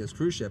create this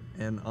cruise ship.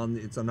 And on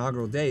its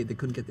inaugural day, they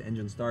couldn't get the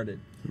engine started.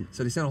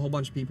 So they sent a whole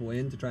bunch of people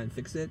in to try and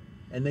fix it,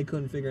 and they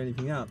couldn't figure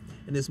anything out.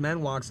 And this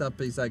man walks up,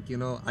 he's like, you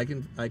know, I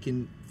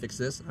can fix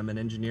this. I'm an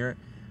engineer.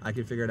 I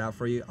can figure it out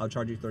for you. I'll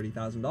charge you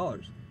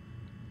 $30,000.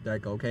 They're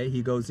like, okay.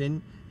 He goes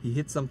in, he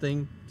hits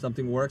something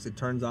works, it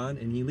turns on,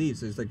 and he leaves.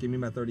 So he's like, give me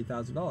my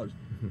 $30,000,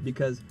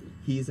 because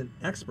he's an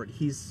expert.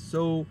 He's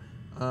so,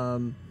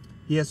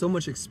 he has so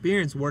much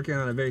experience working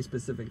on a very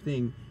specific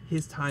thing.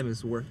 His time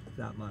is worth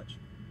that much,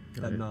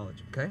 that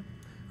knowledge. Okay.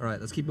 All right,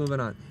 let's keep moving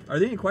on. Are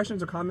there any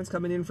questions or comments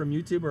coming in from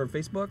YouTube or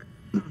Facebook?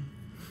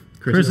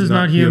 Chris is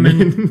not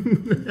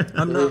human.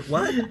 I'm not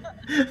what?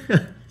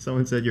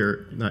 Someone said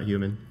you're not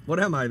human. What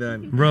am I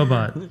then?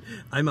 Robot.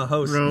 I'm a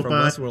host from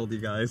Westworld, you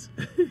guys.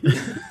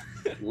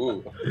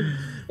 Ooh.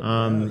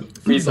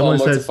 Freeze all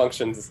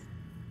multifunctions.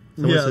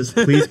 Someone says,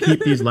 please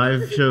keep these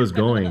live shows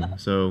going.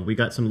 So we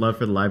got some love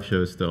for the live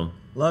shows still.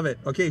 Love it.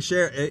 Okay,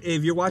 share.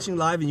 If you're watching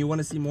live and you want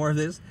to see more of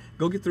this,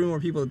 go get 3 more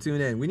people to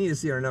tune in. We need to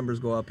see our numbers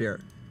go up here.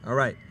 All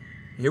right,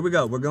 here we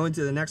go. We're going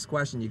to the next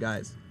question, you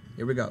guys.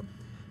 Here we go.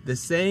 The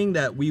saying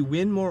that we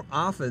win more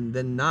often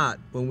than not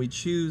when we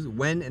choose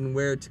when and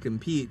where to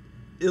compete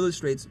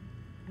illustrates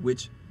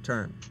which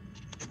term?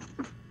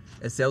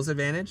 A sales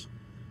advantage,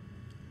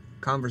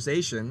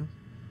 conversation,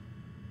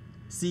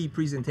 C,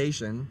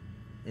 presentation,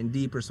 and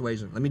D,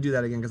 persuasion. Let me do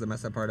that again because I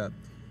messed that part up.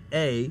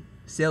 A,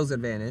 sales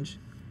advantage,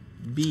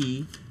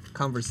 B,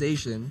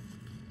 conversation,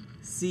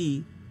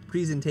 C,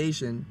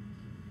 presentation,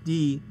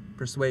 D,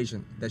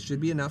 persuasion. That should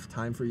be enough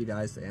time for you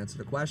guys to answer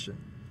the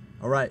question.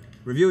 All right,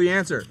 review your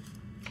answer.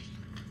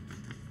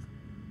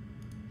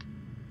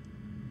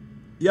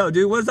 Yo,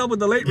 dude, what's up with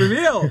the late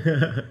reveal?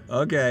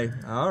 Okay,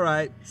 all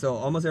right. So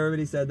almost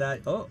everybody said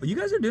that. Oh, you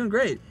guys are doing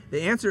great.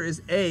 The answer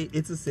is A,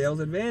 it's a sales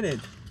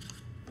advantage.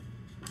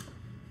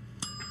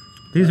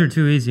 These are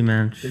too easy,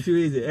 man. They're too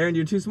easy. Aaron,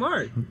 you're too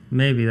smart.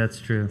 Maybe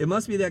that's true. It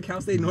must be that Cal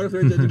State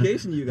Northridge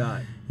education you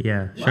got.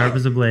 Yeah, sharp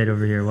as a blade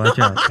over here. Watch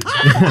out.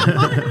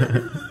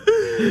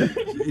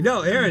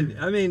 No, Aaron,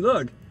 I mean,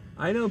 look.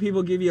 I know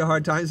people give you a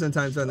hard time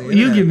sometimes on the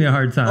internet. You give me a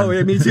hard time. Oh,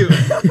 yeah, me too.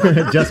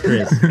 Just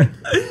Chris.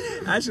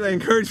 Actually, I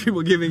encourage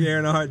people giving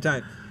Aaron a hard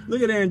time.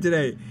 Look at Aaron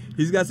today.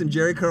 He's got some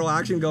Jerry curl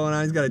action going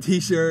on. He's got a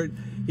T-shirt.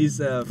 He's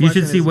you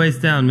should see waist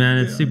down, man.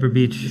 It's super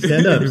beach.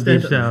 Stand up. Super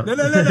beached out. No.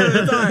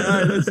 That's all right.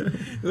 All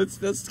right,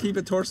 let's keep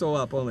it torso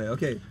up only.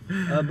 Okay.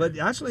 But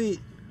actually,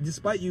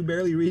 despite you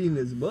barely reading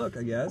this book,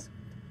 I guess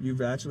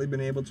you've actually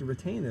been able to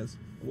retain this.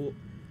 Well,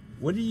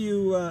 what do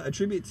you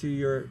attribute to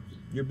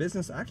your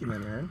business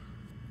acumen, Aaron?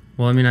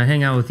 Well, I mean, I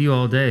hang out with you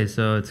all day,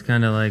 so it's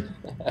kind of like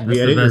that's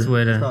the best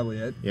way to. That's probably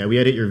it. Yeah, we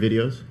edit your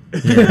videos.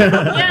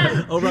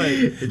 Yeah. Oh,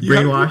 right.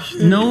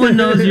 Brainwashed. No one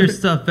knows your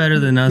stuff better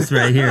than us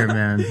right here,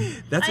 man.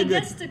 That's a I good.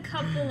 guessed a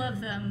couple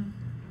of them,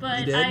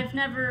 but did? I've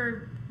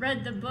never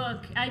read the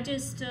book. I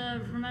just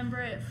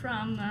remember it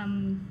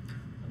from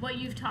what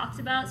you've talked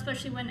about,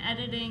 especially when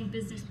editing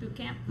Business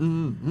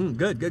Bootcamp.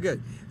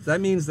 Good. So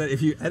that means that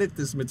if you edit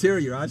this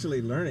material, you're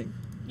actually learning.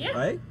 Yeah.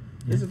 Right?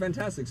 Yeah. This is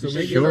fantastic. So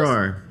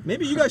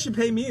maybe you guys should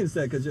pay me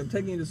instead because I'm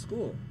taking you to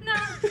school. No.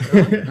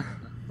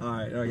 All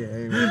right. Okay.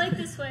 Anyway. I like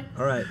this way.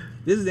 All right.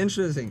 This is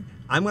interesting.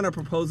 I'm going to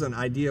propose an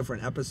idea for an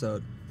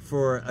episode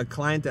for a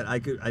client that I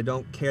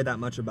don't care that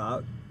much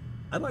about.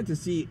 I'd like to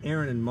see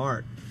Aaron and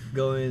Mark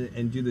go in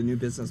and do the new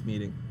business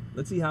meeting.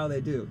 Let's see how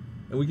they do.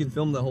 And we can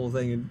film the whole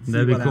thing and see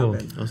what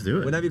happens. Let's do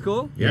it. Wouldn't that be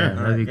cool? Yeah,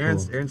 that'd be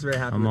Aaron's cool. Aaron's very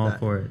happy with I'm that. all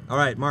for it. All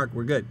right, Mark,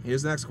 we're good.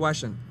 Here's the next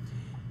question.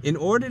 In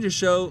order to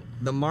show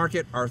the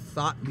market our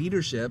thought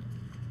leadership,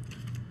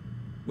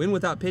 Win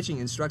Without Pitching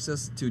instructs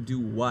us to do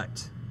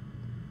what?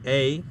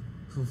 A,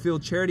 fulfill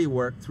charity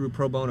work through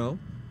pro bono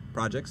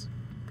projects.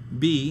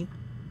 B,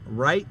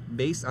 write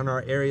based on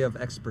our area of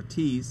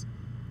expertise.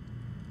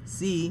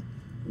 C,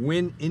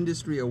 win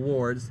industry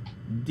awards.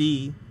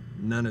 D,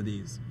 none of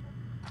these.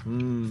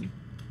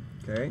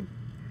 Okay.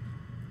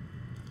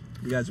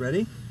 You guys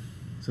ready?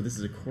 So this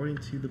is according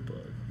to the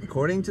book.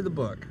 According to the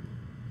book.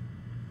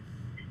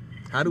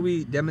 How do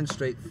we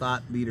demonstrate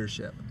thought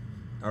leadership?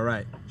 All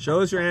right.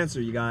 Show us your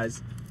answer, you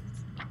guys.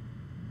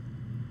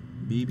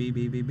 B,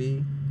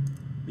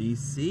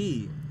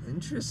 C.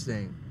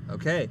 Interesting.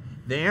 Okay.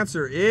 The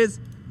answer is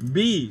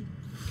B.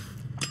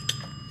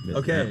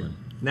 Okay.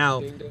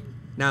 Now,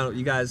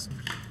 you guys,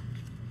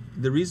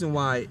 the reason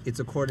why it's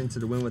according to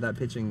the Win Without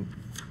Pitching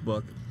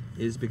book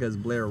is because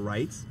Blair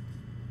writes.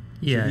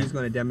 Yeah. So he's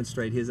going to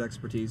demonstrate his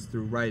expertise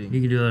through writing. You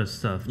can do other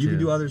stuff too. You can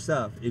do other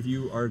stuff. If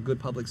you are a good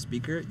public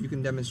speaker, you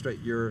can demonstrate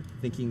your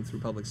thinking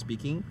through public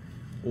speaking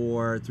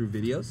or through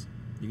videos.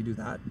 You can do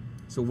that.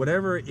 So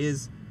whatever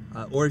is,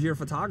 or if you're a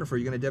photographer,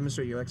 you're going to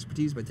demonstrate your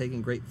expertise by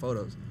taking great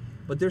photos.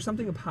 But there's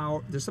something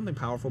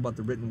powerful about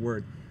the written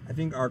word. I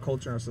think our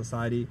culture and our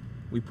society,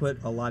 we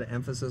put a lot of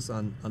emphasis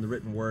on the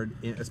written word,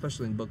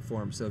 especially in book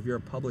form. So if you're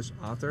a published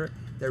author,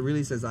 that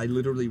really says, I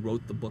literally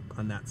wrote the book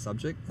on that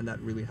subject, and that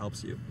really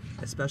helps you,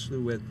 especially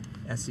with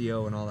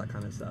SEO and all that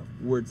kind of stuff.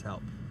 Words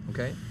help,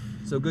 okay?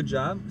 So good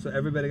job. So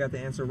everybody got the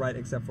answer right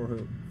except for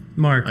who?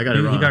 Mark. I got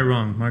it wrong. He got it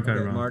wrong. Mark got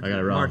it wrong. Mark, I got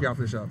it wrong. Mark, you off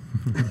the show.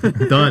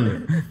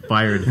 Done.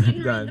 Fired. He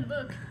didn't Done. read the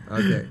book.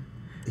 Okay.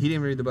 He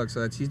didn't read the book,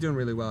 so he's doing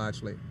really well,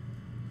 actually,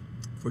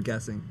 for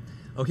guessing.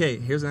 Okay,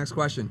 here's the next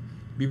question.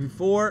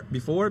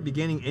 Before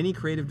beginning any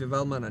creative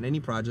development on any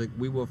project,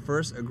 we will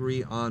first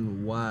agree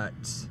on what?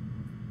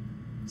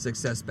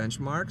 Success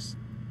benchmarks.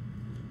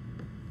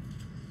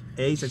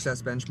 A,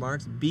 success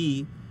benchmarks.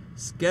 B,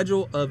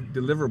 schedule of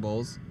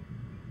deliverables.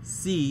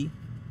 C,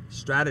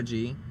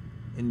 strategy.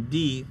 And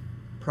D,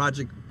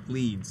 project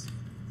leads.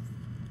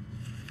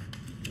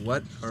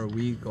 What are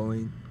we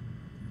going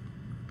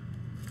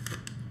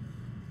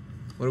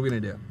to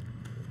do?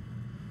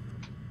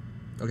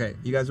 Okay,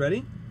 you guys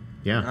ready?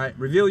 Yeah. All right,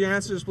 reveal your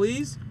answers,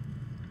 please.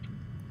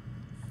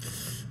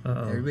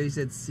 Uh-oh. Everybody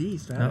said C,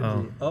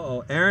 strategy.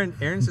 Uh-oh. Aaron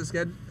said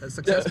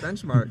success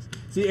benchmarks.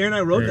 See, Aaron,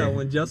 I wrote that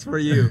one just for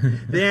you.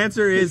 The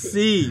answer is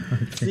C.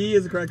 C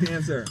is the correct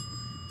answer.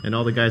 And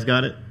all the guys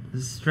got it?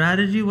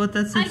 Strategy? What?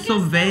 That seems I so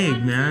guess vague,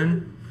 that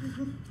man.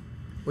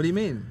 What do you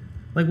mean?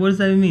 Like, what does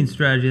that even mean,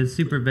 strategy? It's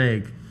super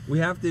vague. We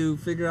have to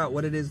figure out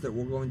what it is that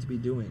we're going to be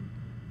doing.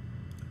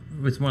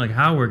 It's more like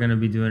how we're going to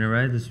be doing it,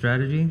 right? The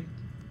strategy?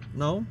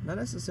 No, not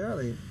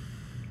necessarily.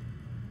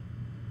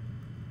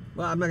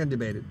 Well, I'm not going to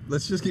debate it.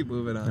 Let's just keep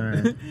moving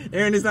on. Right.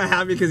 Aaron is not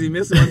happy because he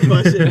missed one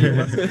question.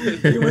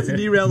 He wants to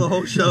derail the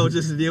whole show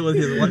just to deal with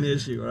his one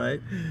issue, right?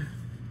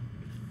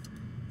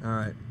 All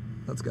right,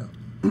 let's go.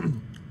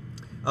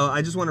 Oh,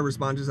 I just want to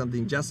respond to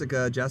something.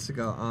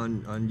 Jessica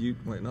on you.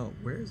 Wait, no,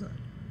 where is that?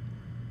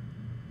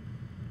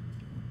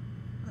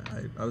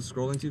 I was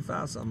scrolling too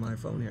fast on my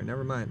phone here.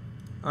 Never mind.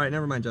 All right,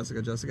 never mind,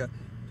 Jessica.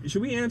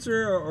 Should we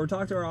answer or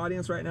talk to our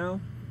audience right now?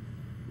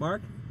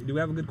 Mark, do we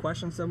have a good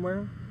question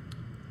somewhere?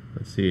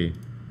 Let's see.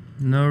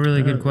 No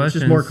really good It's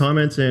questions. just more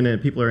comments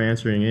and people are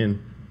answering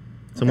in.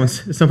 Someone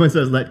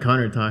says, let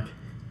Connor talk.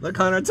 Let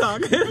Connor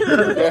talk.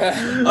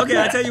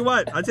 Okay, I tell you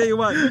what.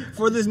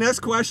 For this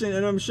next question,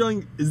 and I'm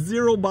showing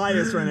zero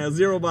bias right now,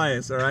 zero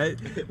bias, all right?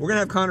 We're going to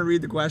have Connor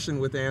read the question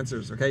with the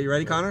answers, okay? You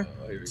ready, Connor?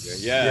 Oh, here we go.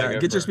 Yeah,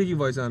 Get your speaking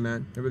voice on,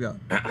 man. Here we go.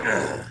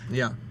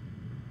 Yeah.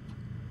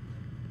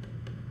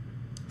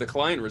 The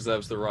client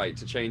reserves the right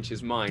to change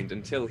his mind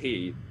until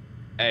he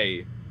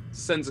A,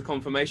 sends a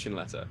confirmation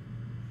letter,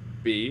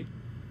 B,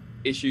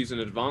 issues an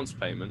advance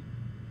payment,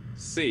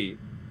 C,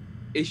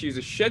 issues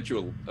a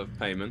schedule of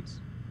payments,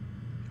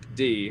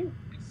 D,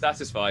 is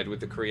satisfied with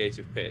the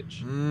creative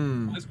pitch.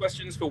 Those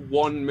questions for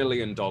 $1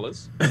 million.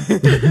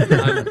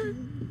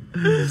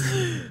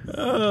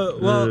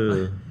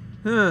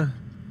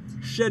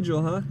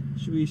 Schedule, huh?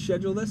 Should we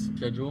schedule this?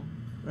 Schedule.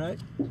 Right?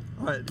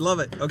 All right, love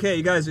it. Okay,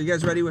 you guys, are you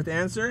guys ready with the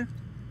answer?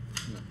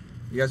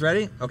 You guys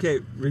ready? Okay,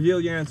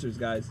 reveal your answers,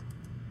 guys.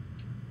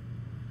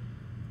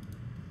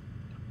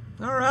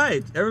 All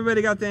right,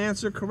 everybody got the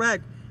answer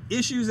correct.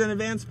 Issues and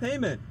advance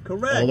payment,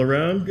 correct. All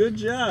around? Good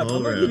job. All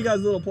I'm gonna around. give you guys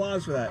a little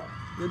applause for that.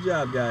 Good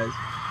job, guys.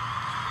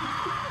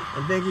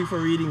 And thank you for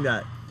reading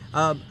that.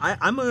 I'm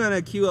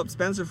gonna queue up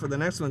Spencer for the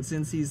next one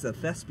since he's a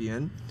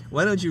thespian.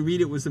 Why don't you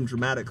read it with some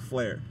dramatic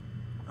flair?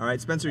 All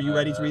right, Spencer, you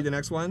ready to read the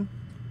next one?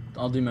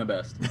 I'll do my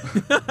best.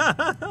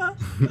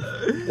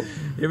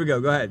 Here we go.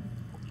 Go ahead.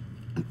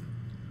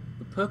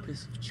 The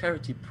purpose of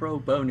charity pro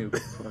bono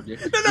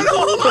project. No,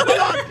 hold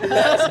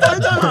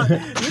on.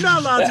 You're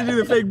not allowed to do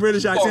the fake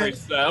British accent. Sorry,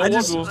 sir.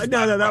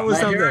 That was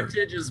My something.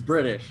 heritage is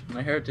British.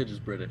 My heritage is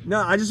British. No,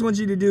 I just want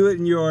you to do it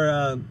in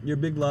your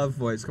big love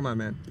voice. Come on,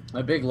 man.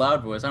 My big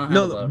loud voice. I don't have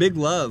a No, loud. big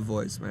love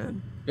voice,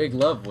 man. Big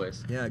love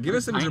voice. Yeah, give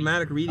us some Tiny.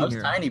 dramatic I reading was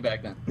here. tiny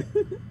back then.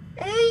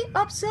 A,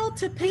 upsell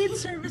to paid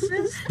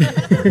services.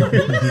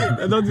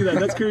 Don't do that.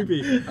 That's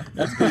creepy.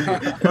 That's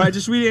creepy. All right,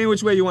 just read it any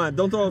which way you want.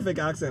 Don't throw a fake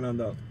accent on,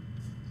 though.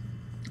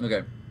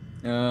 Okay.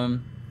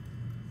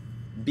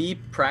 B,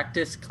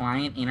 practice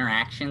client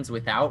interactions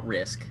without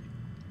risk.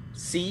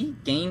 C,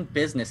 gain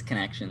business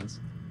connections.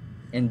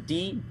 And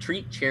D,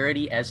 treat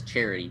charity as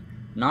charity,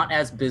 not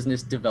as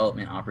business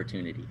development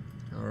opportunity.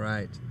 All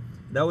right.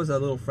 That was a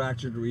little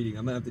fractured reading.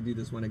 I'm going to have to do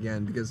this one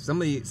again because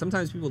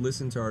sometimes people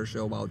listen to our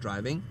show while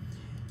driving.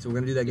 So we're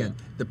going to do that again.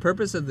 Yeah. The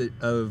purpose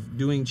of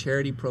doing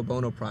charity pro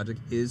bono project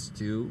is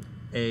to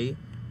A,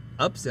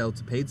 upsell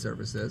to paid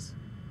services.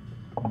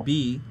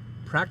 B,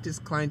 practice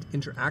client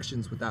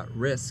interactions without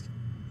risk.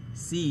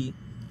 C,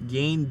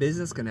 gain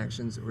business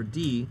connections. Or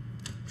D,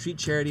 treat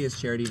charity as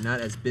charity, not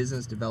as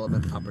business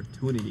development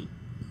opportunity.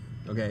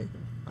 Okay.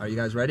 Are you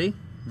guys ready?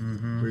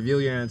 Mm-hmm.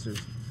 Reveal your answers.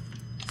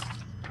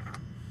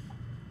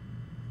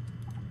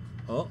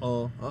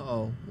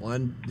 Uh-oh.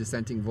 One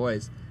dissenting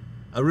voice.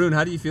 Arun,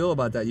 how do you feel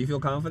about that? You feel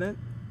confident?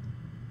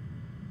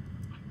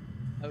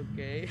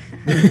 Okay.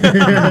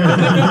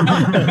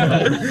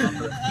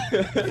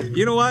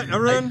 You know what,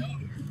 Arun?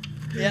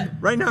 Yeah.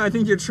 Right now, I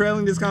think you're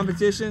trailing this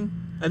competition.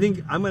 I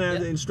think I'm going to have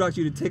to instruct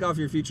you to take off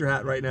your Futur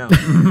hat right now.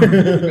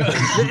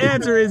 The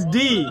answer is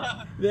D.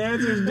 The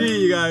answer is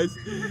D, you guys.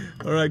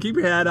 All right, keep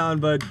your hat on,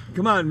 but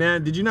come on,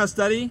 man. Did you not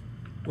study?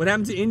 What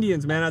happened to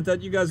Indians, man? I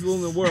thought you guys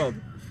ruled the world.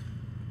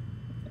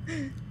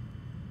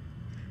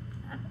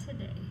 Not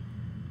today.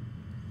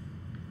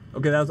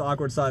 Okay, that was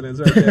awkward silence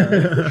right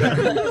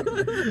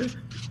there.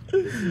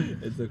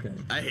 It's okay.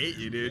 I hate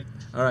you, dude.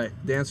 All right,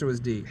 the answer was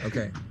D.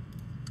 Okay.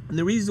 And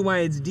the reason why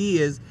it's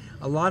D is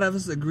a lot of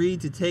us agree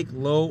to take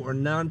low or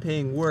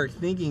non-paying work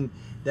thinking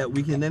that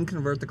we can then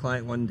convert the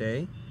client one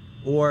day,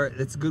 or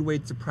it's a good way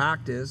to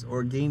practice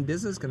or gain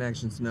business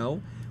connections.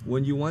 No,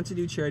 when you want to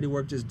do charity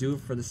work, just do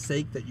it for the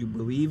sake that you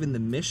believe in the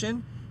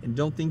mission and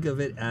don't think of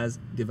it as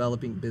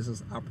developing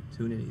business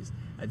opportunities.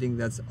 I think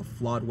that's a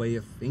flawed way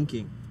of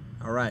thinking.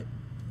 All right,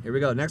 here we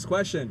go. Next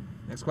question.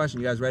 Next question.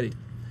 You guys ready?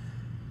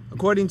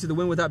 According to the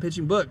Win Without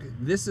Pitching book,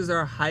 this is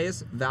our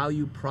highest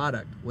value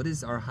product. What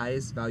is our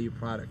highest value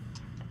product?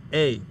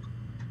 A,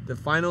 the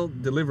final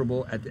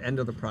deliverable at the end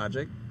of the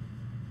project.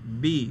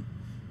 B,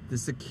 the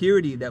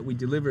security that we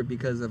deliver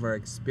because of our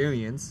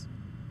experience.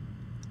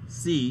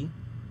 C,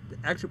 the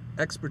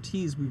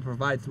expertise we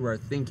provide through our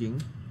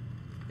thinking.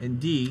 And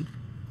D,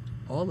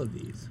 all of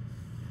these.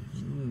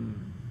 It's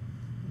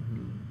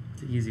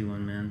an easy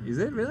one, man. Is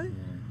it really?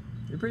 Yeah.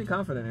 You're pretty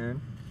confident,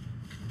 Aaron.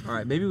 All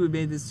right, maybe we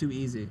made this too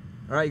easy.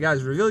 All right,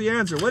 guys, reveal your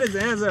answer. What is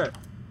the answer?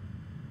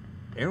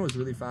 Aaron was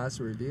really fast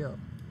to reveal.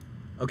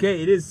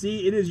 Okay, it is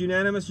C. It is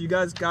unanimous. You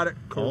guys got it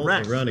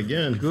correct. Round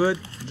again. Good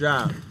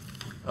job.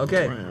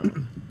 Okay.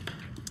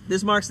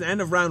 This marks the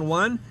end of round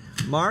one.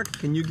 Mark,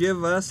 can you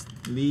give us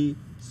the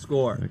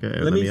score? Okay.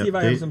 Let me see if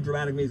I have some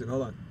dramatic music.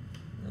 Hold on.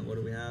 What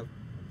do we have?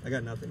 I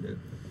got nothing, dude.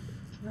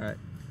 All right.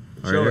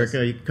 All right,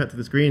 Erica, you can cut to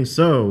the screen.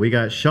 So we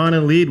got Sean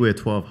in lead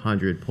with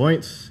 1,200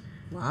 points.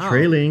 Wow.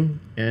 Trailing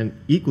and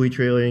equally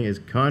trailing is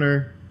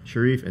Connor,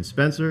 Sharif, and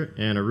Spencer,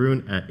 and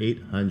Arun at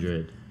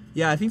 800.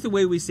 Yeah, I think the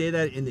way we say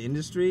that in the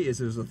industry is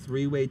there's a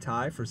three-way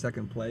tie for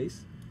second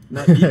place,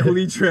 not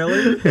equally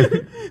trailing.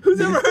 Who's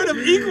ever heard of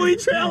equally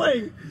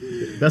trailing?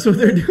 That's what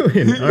they're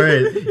doing. All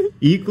right,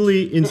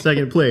 equally in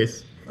second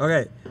place.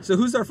 Okay, so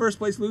who's our first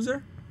place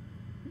loser?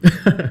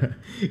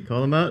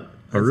 Call him out.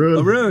 Arun.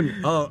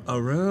 Arun. Oh,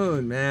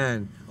 Arun,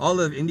 man. All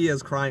of India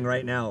is crying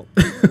right now.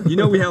 You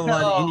know we have a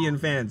lot of Indian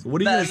fans.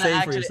 What are you going to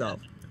say for yourself?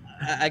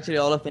 Actually,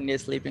 all of India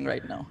is sleeping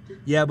right now.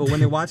 Yeah, but when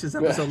they watch this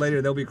episode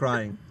later, they'll be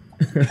crying.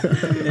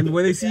 And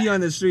when they see you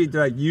on the street,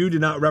 they're like, you do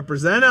not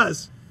represent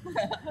us.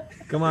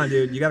 Come on,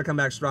 dude. You got to come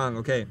back strong.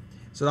 Okay.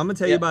 So I'm going to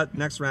tell you about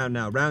next round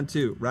now. Round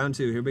two.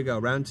 Here we go.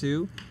 Round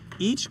two.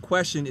 Each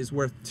question is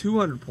worth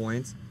 200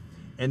 points,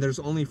 and there's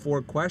only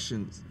 4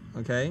 questions.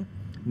 Okay?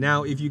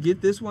 Now, if you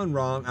get this one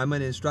wrong, I'm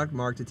going to instruct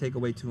Mark to take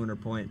away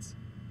 200 points.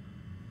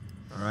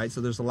 All right?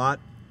 So there's a lot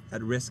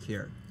at risk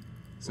here.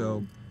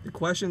 So the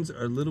questions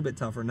are a little bit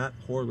tougher. Not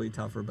horribly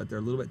tougher, but they're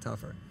a little bit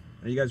tougher.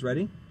 Are you guys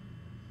ready?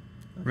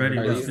 Ready.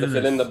 Are these the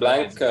fill in the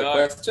blank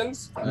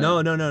questions?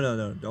 No.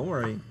 Don't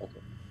worry. Okay.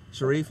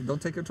 Sharif, don't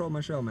take control of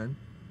my show, man.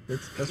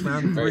 That's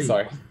round 3.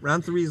 Sorry.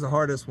 Round 3 is the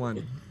hardest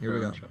one. Here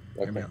we go.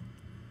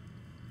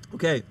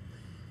 Okay.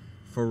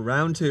 For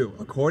round 2,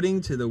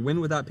 according to the Win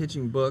Without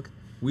Pitching book,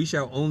 we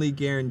shall only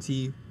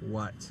guarantee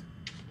what?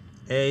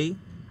 A,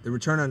 the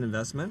return on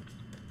investment.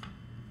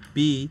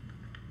 B,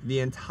 the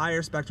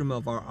entire spectrum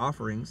of our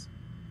offerings.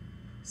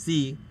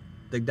 C,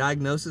 the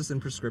diagnosis and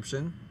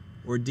prescription.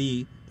 Or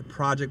D, the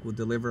project will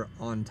deliver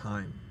on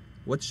time.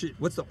 What's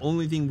the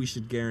only thing we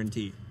should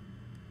guarantee?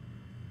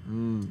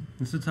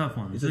 It's a tough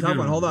one. It's a tough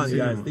one. Hold on, you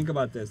guys. Think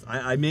about this.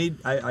 I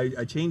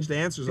changed the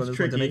answers on this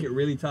one to make it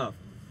really tough.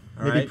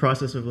 All Maybe right?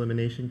 process of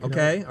elimination.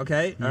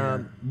 Okay. Yeah.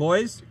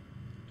 Boys,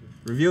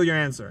 reveal your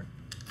answer.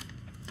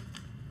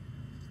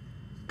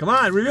 Come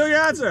on, reveal your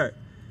answer.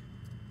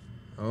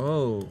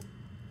 Oh,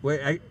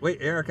 wait,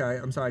 Erica.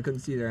 I'm sorry, I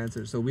couldn't see their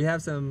answer. So we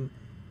have some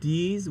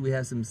D's, we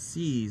have some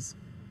C's.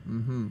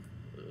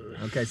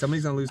 Okay,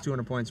 somebody's gonna lose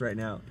 200 points right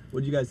now. What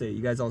do you guys say?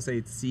 You guys all say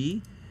it's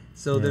C.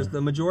 So there's the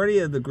majority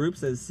of the group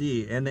says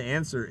C, and the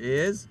answer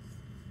is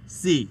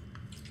C.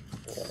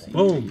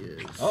 Boom.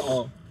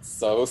 Uh-oh.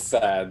 So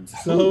sad.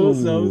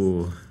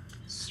 So.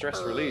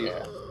 Stress relief.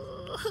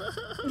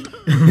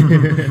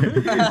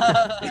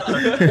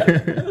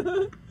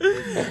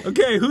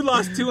 Okay, who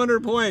lost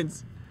 200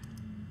 points?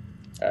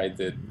 I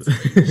did.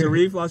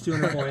 Sharif lost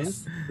 200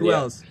 points. Who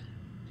else?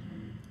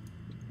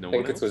 No I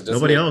think one it was just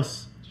Nobody me.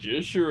 else.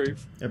 Just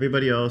Sharif.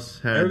 Everybody else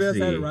had Everybody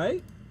C. else had it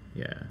right?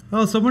 Yeah.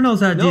 Oh, someone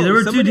else had D. No, There were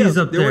 2 somebody D's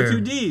else. up there. There were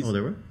 2 D's. Oh,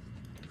 there were?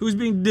 Who's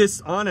being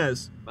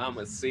dishonest? Mine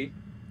was C.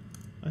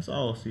 I saw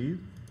all C.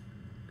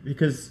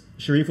 Because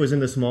Sharif was in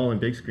the small and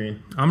big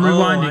screen. I'm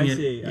rewinding I it.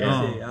 see.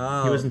 Yeah. I see.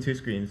 Oh. He was in 2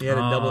 screens. He had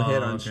a double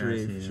hit on okay, I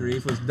Sharif. see, yeah.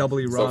 Sharif was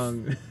doubly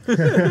wrong.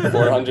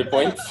 400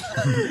 points.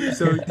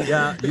 So,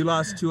 yeah, you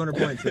lost 200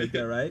 points right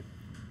there, right?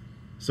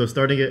 So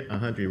starting at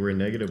 100, we're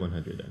negative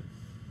 100 then.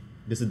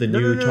 This is the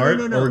new chart,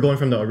 or we're going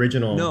from the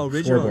original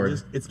scoreboard?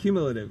 It's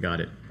cumulative.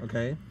 Got it.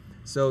 Okay.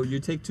 So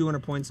you take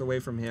 200 points away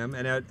from him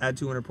and add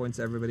 200 points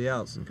to everybody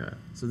else. Okay.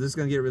 So this is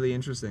going to get really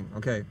interesting.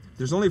 Okay.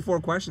 There's only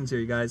 4 questions here,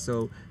 you guys,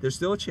 so there's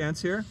still a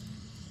chance here.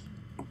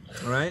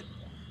 All right.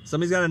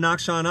 Somebody's got to knock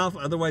Sean off,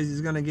 otherwise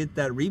he's going to get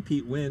that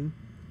repeat win.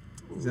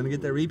 He's going to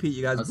get that repeat.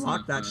 You guys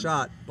block that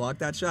shot. Block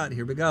that shot.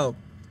 Here we go.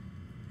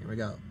 Here we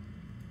go.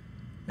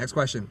 Next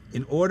question.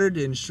 In order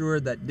to ensure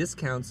that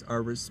discounts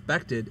are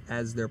respected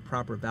as their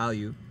proper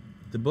value,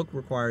 the book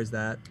requires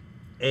that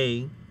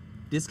A,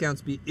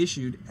 discounts be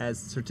issued as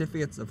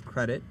certificates of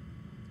credit,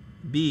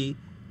 B,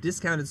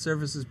 discounted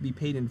services be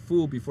paid in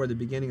full before the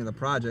beginning of the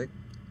project,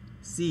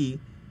 C,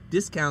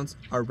 discounts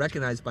are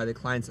recognized by the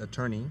client's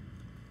attorney,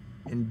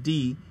 and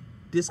D,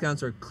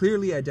 discounts are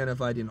clearly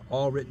identified in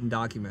all written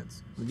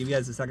documents. I'll give you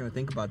guys a second to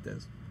think about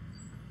this.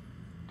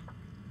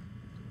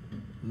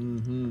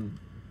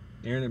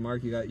 Aaron and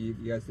Mark, you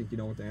guys think you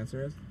know what the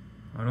answer is?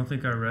 I don't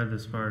think I read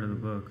this part of the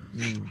book.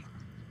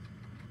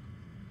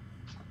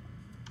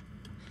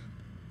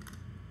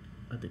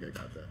 I think I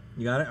got that.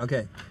 You got it?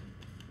 Okay.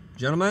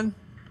 Gentlemen,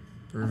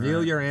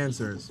 reveal your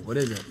answers. What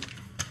is it?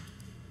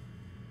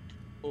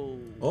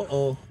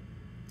 Uh-oh.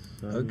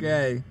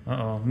 Okay.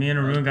 Uh-oh. Me and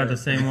Arun got the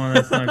same one.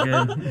 That's not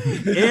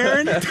good.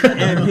 Aaron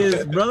and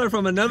his brother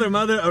from another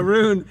mother,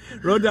 Arun,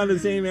 wrote down the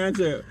same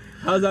answer.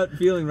 How's that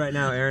feeling right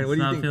now, Aaron? What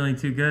do you think? Not feeling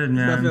too good,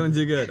 man. Not feeling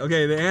too good.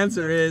 Okay, the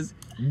answer is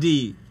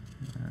D.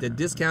 The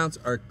discounts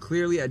are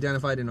clearly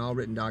identified in all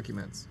written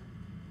documents.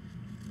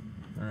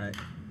 All right.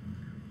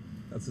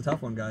 That's a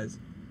tough one, guys.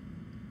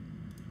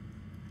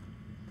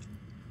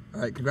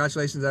 All right,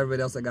 congratulations to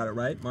everybody else that got it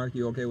right. Mark,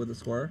 you okay with the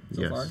score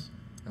so far?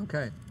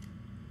 Okay.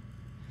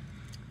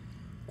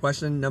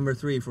 Question number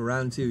 3 for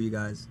round 2, you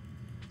guys.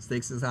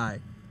 Stakes is high.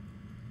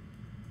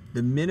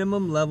 The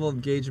minimum level of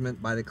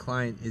engagement by the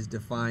client is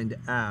defined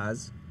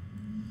as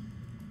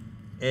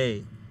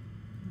A,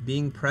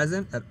 being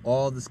present at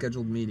all the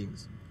scheduled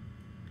meetings.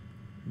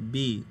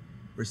 B,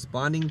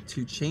 responding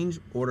to change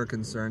order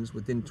concerns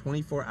within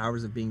 24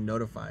 hours of being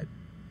notified.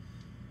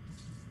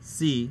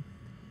 C,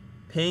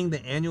 paying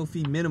the annual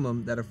fee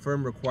minimum that a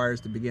firm requires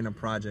to begin a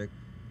project.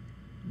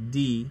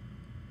 D,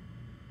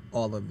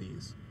 all of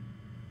these.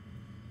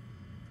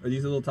 Are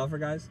these a little tougher,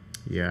 guys?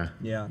 Yeah.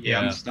 Yeah. Yeah,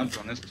 I'm stumped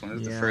on this one.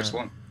 This is the first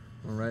one.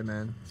 All right,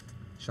 man.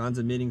 Sean's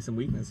admitting some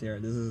weakness here.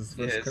 This is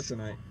his first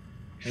kryptonite.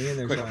 Hang in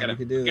there, Sean. You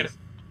can do this.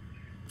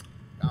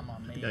 Come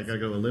on, man. I gotta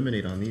go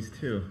eliminate on these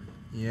two.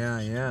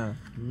 Yeah.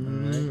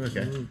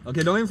 Okay.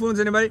 Okay, don't influence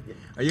anybody.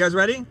 Are you guys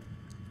ready?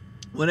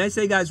 When I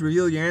say, guys,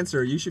 reveal your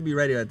answer, you should be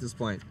ready at this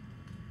point.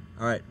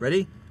 All right,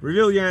 ready?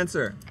 Reveal your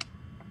answer.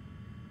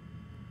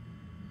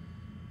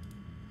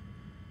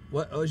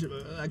 What? Oh,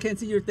 I can't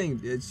see your thing.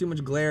 It's too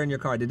much glare in your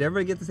car. Did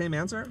everybody get the same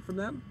answer from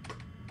them?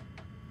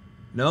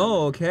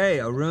 No, okay.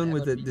 Arun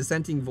with the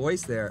dissenting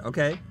voice there.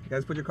 Okay, you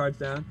guys put your cards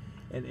down.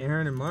 And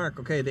Aaron and Mark.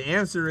 Okay, the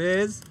answer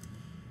is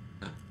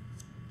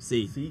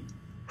C. C.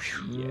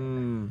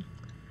 Cool.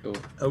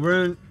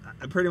 Arun,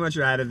 pretty much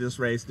you're out of this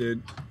race,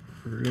 dude.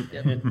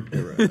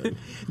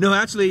 No,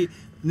 actually,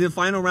 in the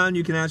final round,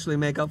 you can actually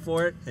make up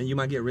for it, and you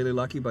might get really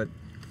lucky, but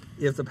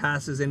if the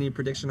past is any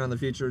prediction on the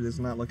future, it's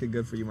not looking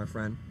good for you, my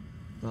friend.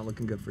 Not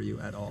looking good for you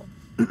at all.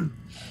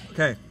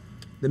 Okay.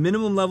 The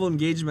minimum level of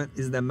engagement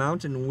is the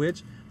amount in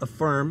which a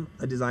firm,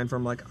 a design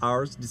firm like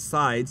ours,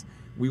 decides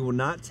we will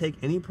not take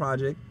any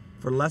project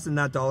for less than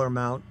that dollar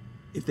amount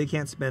if they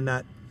can't spend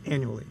that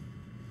annually.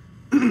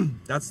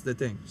 That's the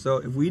thing. So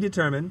if we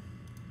determine,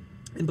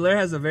 and Blair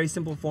has a very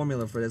simple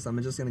formula for this,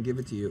 I'm just going to give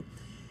it to you.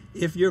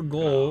 If your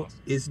goal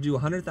is to do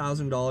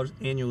 $100,000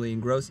 annually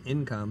in gross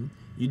income,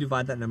 you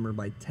divide that number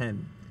by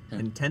 10.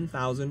 And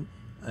 10,000,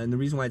 and the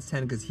reason why it's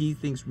 10 because he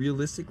thinks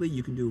realistically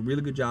you can do a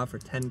really good job for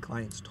 10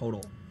 clients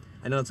total.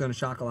 I know it's going to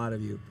shock a lot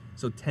of you.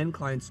 So 10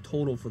 clients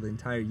total for the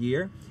entire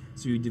year.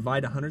 So you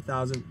divide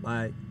 100,000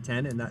 by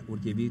 10 and that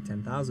would give you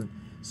 10,000.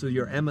 So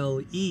your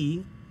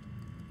MLE,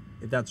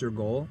 if that's your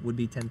goal, would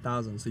be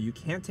 10,000. So you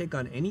can't take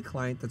on any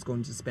client that's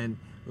going to spend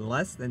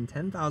less than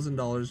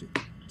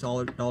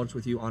 $10,000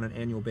 with you on an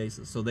annual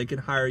basis. So they can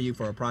hire you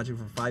for a project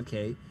for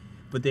 $5K,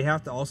 but they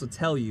have to also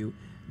tell you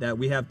that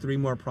we have 3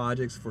 more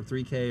projects for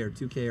 $3K or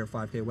 $2K or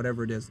 $5K,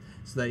 whatever it is,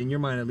 so that in your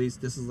mind at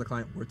least this is the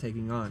client we're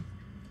taking on.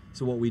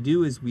 So what we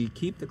do is we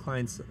keep the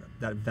clients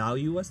that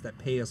value us, that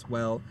pay us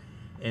well,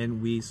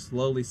 and we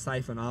slowly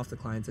siphon off the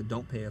clients that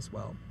don't pay us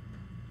well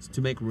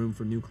to make room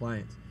for new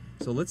clients.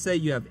 So let's say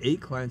you have 8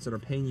 clients that are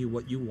paying you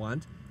what you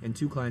want and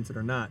 2 clients that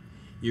are not.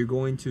 You're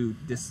going to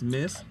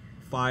dismiss,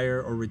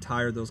 fire, or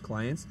retire those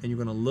clients, and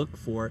you're going to look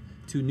for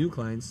 2 new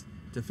clients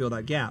to fill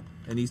that gap.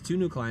 And these 2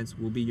 new clients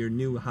will be your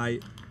new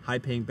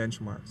high-paying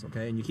benchmarks,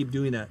 okay? And you keep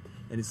doing that,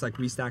 and it's like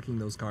restacking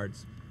those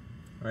cards.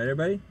 All right,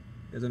 everybody? You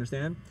guys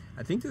understand?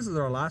 I think this is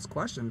our last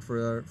question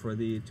for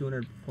the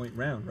 200-point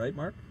round, right,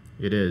 Mark?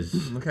 It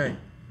is. Okay.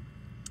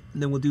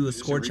 And then we'll do a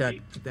score check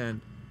at the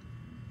end.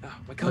 Oh,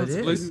 my God,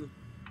 it is.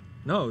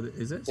 No,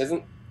 is it?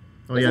 Isn't?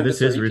 Oh yeah,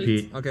 this is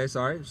repeat. Okay,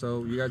 sorry.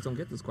 So you guys don't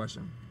get this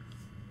question.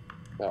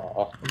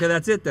 Aw. Okay,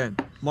 that's it then.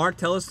 Mark,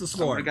 tell us the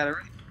score. Someone got it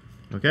right.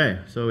 Okay,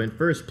 so in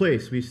first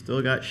place, we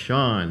still got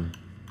Sean.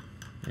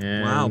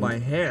 And Wow, by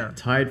hair.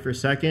 tied for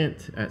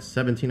second at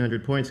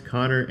 1,700 points,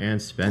 Connor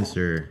and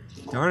Spencer.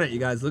 Darn it, you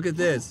guys, look at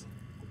this.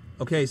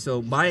 Okay,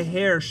 so by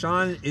hair,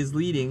 Sean is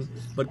leading,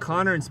 but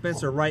Connor and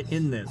Spencer are right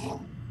in this.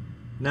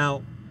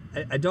 Now,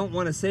 I don't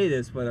want to say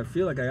this, but I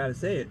feel like I got to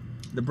say it.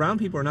 The brown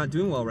people are not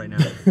doing well right now.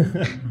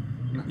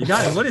 You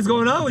guys, what is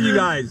going on with you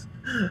guys?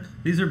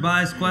 These are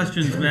biased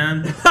questions,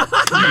 man.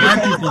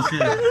 White people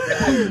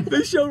shit.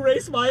 They show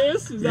race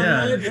bias? Is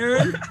that right,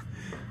 Aaron?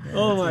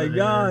 Oh my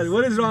God,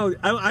 what is wrong?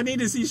 I need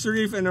to see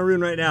Sharif and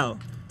Arun right now.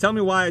 Tell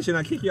me why I should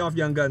not kick you off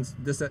Young Guns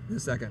this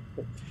second.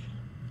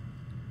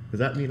 Does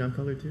that mean I'm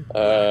colored too?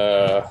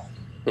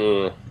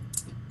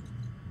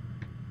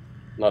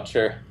 Not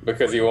sure,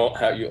 because you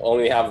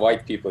only have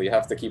white people. You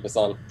have to keep us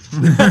on.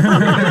 Boom.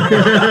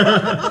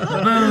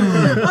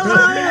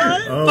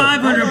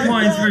 500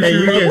 points for Hey, sure.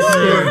 you get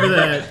scored for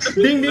that.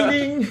 Ding, ding,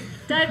 ding.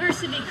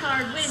 Diversity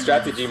card wins.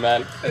 Strategy,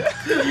 man.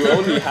 You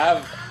only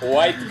have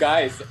white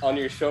guys on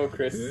your show,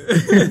 Chris.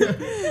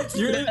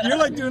 You're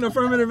like doing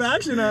affirmative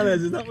action on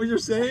us. Is that what you're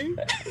saying?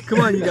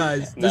 Come on, you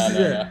guys. This is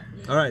it.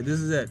 All right, this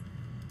is it.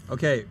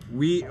 Okay,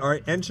 we are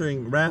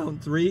entering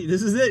round 3.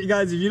 This is it, you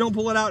guys. If you don't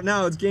pull it out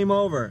now, it's game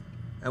over.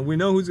 And we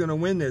know who's going to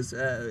win this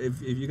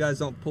if you guys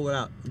don't pull it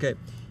out. Okay,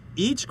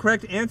 each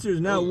correct answer is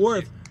now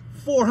worth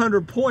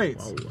 400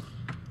 points. Wow.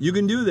 You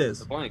can do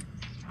this. Blank.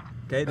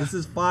 Okay, this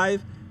is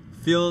 5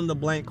 fill in the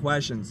blank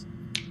questions.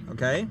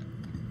 Okay,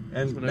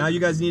 and now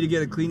you guys need to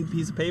get a clean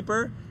piece of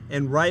paper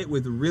and write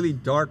with a really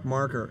dark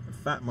marker, a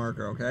fat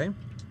marker. Okay,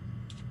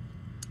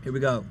 here we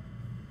go.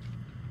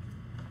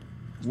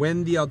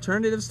 When the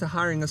alternatives to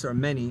hiring us are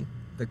many,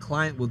 the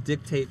client will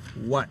dictate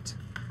what?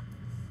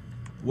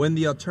 When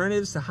the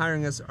alternatives to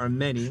hiring us are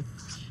many,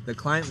 the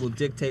client will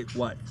dictate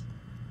what?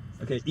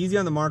 Okay, easy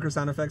on the marker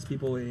sound effects.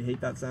 People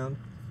hate that sound.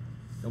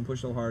 Don't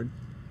push so hard.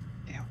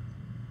 Damn.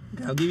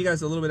 Okay, I'll give you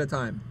guys a little bit of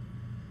time.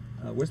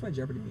 Where's my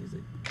Jeopardy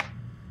music?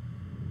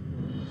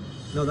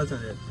 No, that's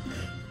not it.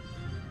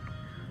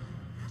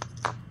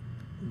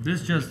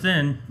 This just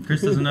in,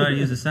 Chris doesn't know how to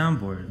use a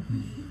soundboard.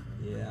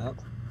 Yeah.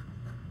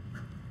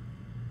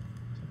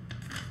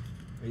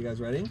 Are you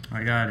guys ready?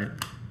 I got it.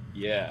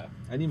 Yeah.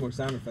 I need more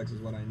sound effects is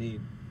what I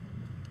need.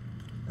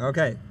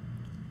 Okay.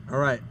 All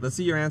right. Let's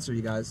see your answer,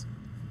 you guys.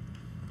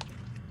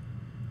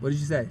 What did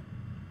you say?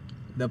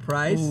 The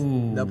price?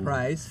 Ooh. The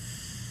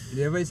price. Did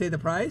everybody say the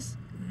price?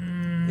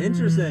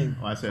 Interesting.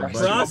 Oh, I said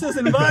budget. Process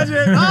and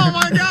budget. Oh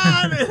my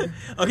God.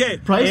 Okay.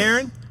 Price?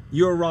 Aaron,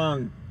 you're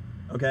wrong.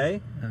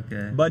 Okay.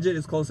 Okay. Budget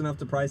is close enough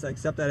to price. I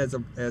accept that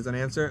as an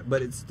answer,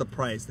 but it's the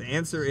price. The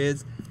answer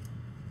is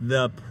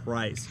the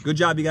price. Good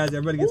job, you guys.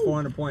 Everybody gets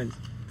 400 points.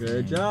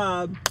 Good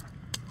job.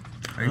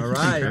 All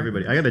right.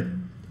 Everybody, I gotta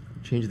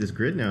change this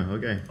grid now.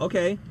 Okay.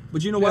 Okay,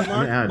 but you know what,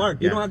 Mark? Add,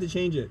 Mark, you don't have to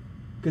change it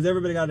because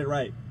everybody got it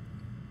right.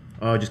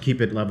 Oh, just keep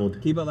it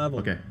leveled. Keep it level.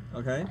 Okay.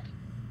 Okay.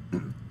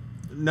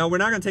 No, we're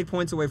not going to take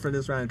points away for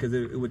this round because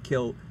it would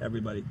kill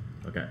everybody.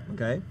 Okay.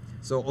 Okay.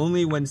 So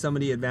only when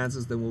somebody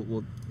advances,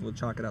 then we'll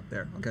chalk it up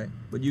there. Okay.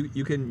 But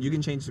you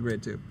can change the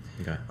grid too.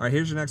 Okay. All right.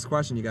 Here's your next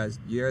question, you guys.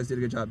 You guys did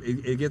a good job.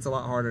 It gets a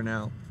lot harder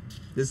now.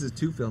 This is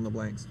 2 fill in the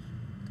blanks.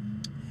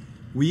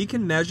 We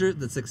can measure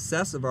the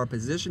success of our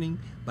positioning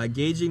by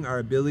gauging our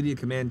ability to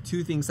command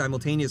 2 things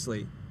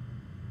simultaneously.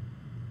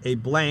 A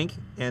blank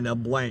and a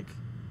blank.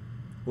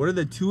 What are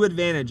the 2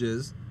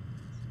 advantages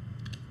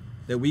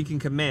that we can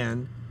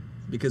command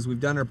because we've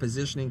done our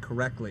positioning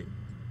correctly?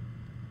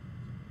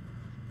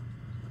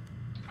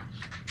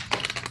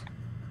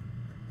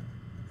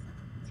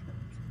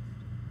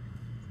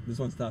 This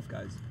one's tough,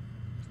 guys.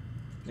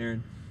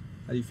 Aaron,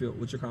 how do you feel?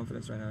 What's your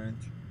confidence right now, Aaron?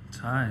 It's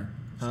high.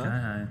 Huh? Sky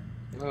high.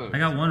 Oh, I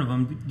got one of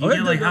them. Do you Okay,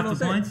 get like half don't the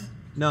say it. points?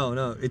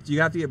 No.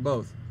 You have to get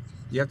both.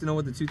 You have to know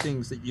what the 2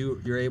 things that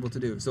you're able to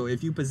do. So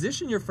if you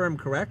position your firm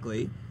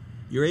correctly,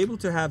 you're able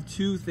to have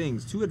 2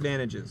 things, 2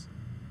 advantages.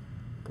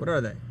 What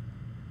are they?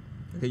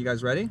 Okay, you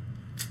guys ready?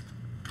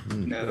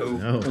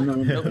 No.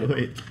 No.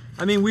 Wait.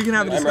 I mean, we can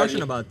have a I'm discussion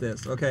ready. about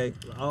this. Okay,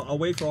 I'll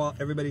wait for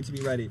everybody to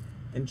be ready.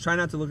 And try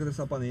not to look this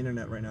up on the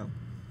internet right now.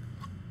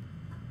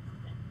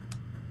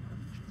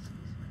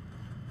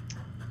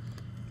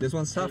 This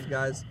one's tough,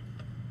 guys.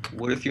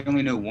 What if you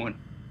only know 1?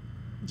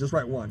 Just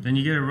write 1. Then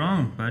you get it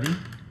wrong, buddy.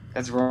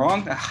 That's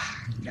wrong?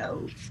 Ah,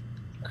 no.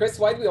 Chris,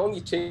 why do we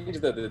only change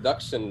the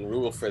deduction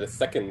rule for the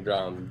second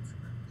round?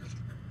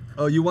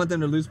 Oh, you want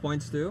them to lose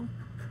points too?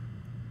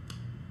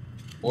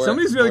 Or-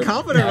 Somebody's really or-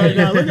 confident right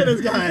now. Look at this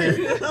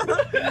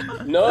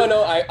guy. No,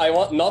 I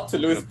want not to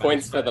lose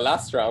points for the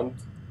last round.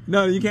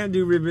 No, you can't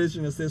do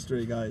revisionist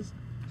history, guys.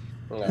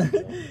 No.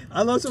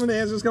 I love some of the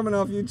answers coming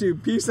off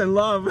YouTube. Peace and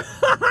love.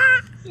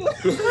 You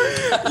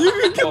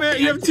can command.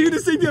 You have 2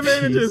 distinct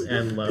advantages. Peace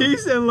and love.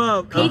 Peace and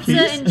love. A Pizza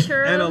peace and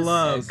churros. and a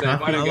love. So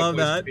why don't I get love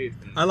points that. for these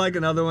then? I like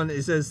another one.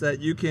 It says that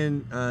you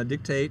can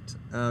dictate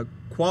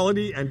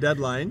quality and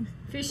deadline.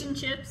 Fish and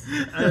chips.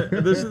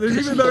 There's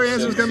even better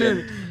answers coming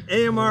in.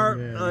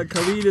 AMR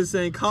Khalid is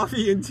saying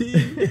coffee and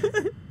tea.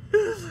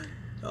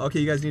 Okay,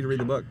 you guys need to read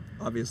the book,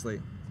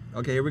 obviously.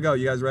 Okay, here we go.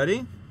 You guys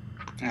ready?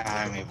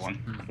 I only have one.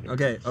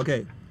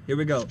 Okay, here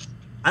we go.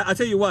 I'll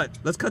tell you what.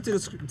 Let's cut to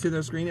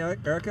the screen,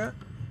 Erica.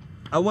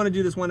 I want to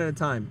do this one at a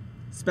time.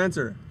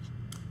 Spencer,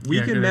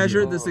 we can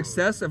measure the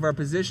success of our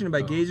position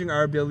by gauging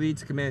our ability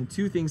to command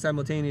two things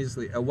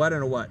simultaneously. A what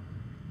and a what?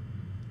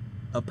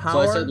 A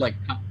power. So I said like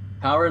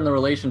power in the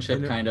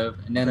relationship, kind of,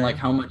 and then like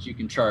how much you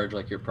can charge,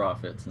 like your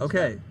profits.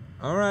 Okay.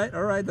 All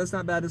right. That's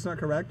not bad. That's not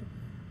correct.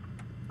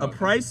 A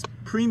price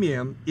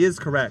premium is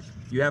correct.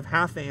 You have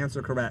half the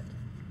answer correct.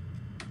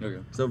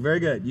 Okay. So very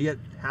good. You get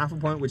half a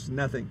point, which is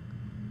nothing.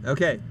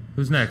 Okay.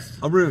 Who's next?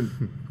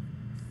 Arun.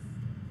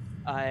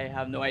 I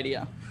have no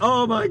idea.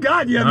 Oh my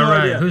God, you have no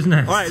idea. Who's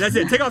next? All right, that's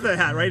it. Take off that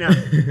hat right now.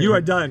 You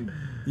are done.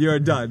 You are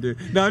done,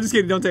 dude. No, I'm just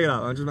kidding. Don't take it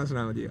off. I'm just messing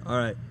around with you. All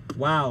right.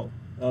 Wow.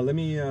 Let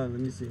me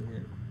see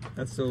here.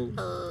 That's so.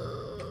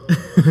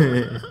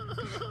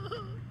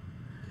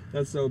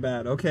 That's so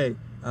bad. Okay.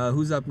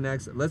 Who's up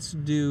next? Let's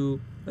do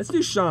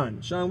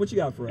Sean. Sean, what you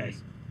got for us?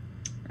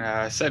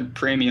 I said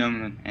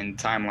premium and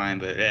timeline,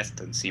 but that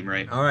doesn't seem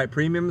right. All right,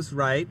 premium's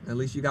right. At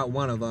least you got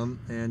one of them,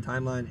 and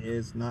timeline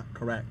is not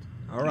correct.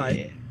 All right.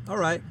 Yeah. All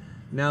right.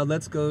 Now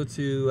let's go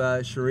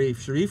to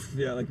Sharif. Sharif,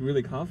 like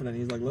really confident.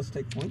 He's like, let's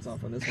take points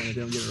off on this one if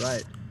they don't get it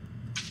right.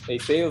 A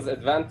sales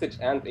advantage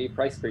and a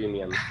price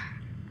premium.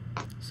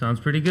 Sounds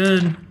pretty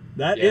good.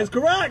 That is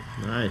correct.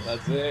 Nice.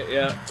 That's it,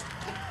 yeah.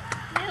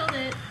 Nailed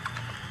it.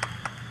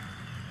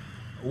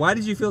 Why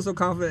did you feel so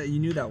confident you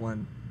knew that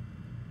one?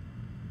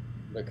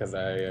 Because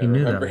I He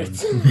knew remember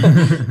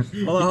that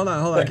it. Hold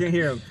on. I can't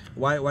hear him.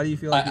 Why do you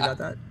feel like you got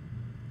that?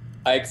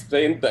 I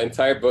explained the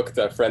entire book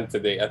to a friend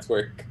today at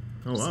work.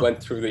 Oh, Just wow.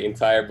 went through the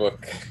entire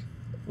book.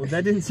 Well,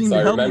 that didn't seem So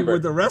to I help you remember.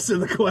 with the rest of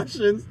the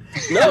questions.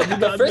 No, You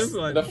got this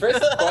one. the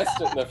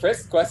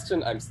first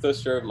question, I'm still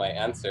sure of my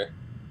answer.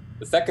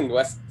 The second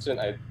question,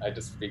 I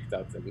just freaked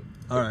out. And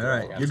All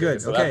right. You're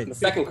good. So Okay. the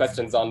second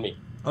question's on me.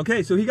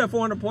 Okay, so he got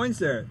 400 points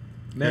there.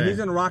 Man, Okay. he's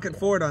gonna rocket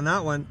forward on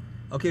that one.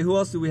 Okay, who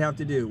else do we have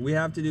to do? We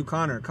have to do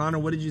Connor. Connor,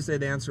 what did you say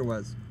the answer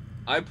was?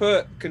 I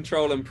put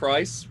control and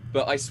price,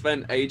 but I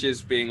spent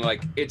ages being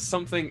like, it's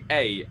something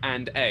A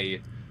and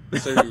A.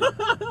 So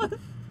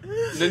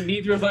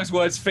neither of those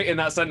words fit in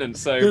that sentence.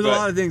 So There's a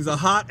lot of things. A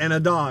hot and a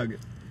dog.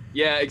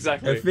 yeah,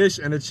 exactly. A fish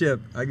and a chip.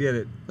 I get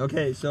it.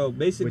 Okay, so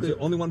basically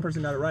only one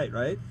person got it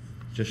right?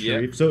 Just Yeah.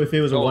 Sharif. So if it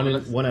was a Oh, one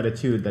let's- out of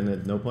two,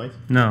 then no points?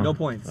 No. No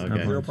points.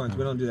 Okay. 0 points.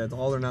 We don't do that. It's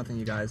all or nothing,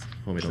 you guys.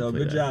 Homie, don't So play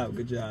good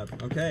that.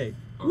 job. Okay.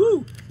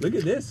 Woo! Look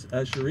at this.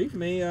 Sharif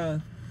may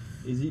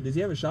does he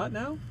have a shot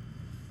now?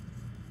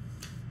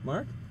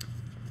 Mark?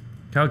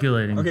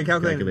 Calculating. Okay,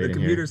 calculating. The Calculating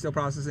computer's here. still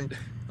processing.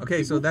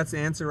 Okay, so that's the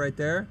answer right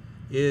there.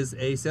 Is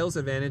a sales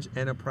advantage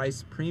and a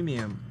price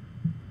premium.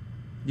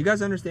 You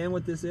guys understand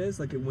what this is?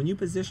 Like when you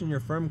position your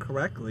firm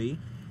correctly,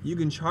 you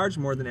can charge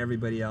more than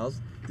everybody else.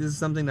 This is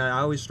something that I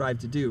always strive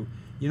to do.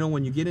 You know,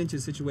 when you get into a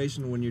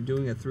situation when you're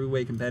doing a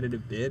three-way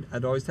competitive bid,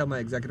 I'd always tell my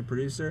executive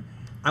producer,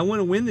 I want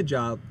to win the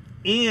job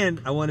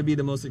and I want to be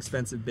the most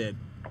expensive bid,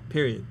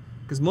 period.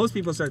 Because most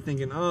people start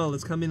thinking, oh,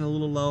 let's come in a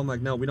little low. I'm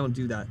like, no, we don't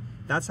do that.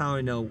 That's how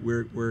I know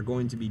we're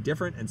going to be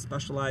different and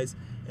specialized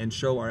and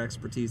show our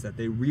expertise that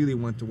they really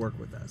want to work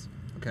with us,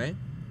 okay?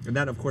 And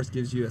that, of course,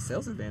 gives you a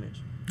sales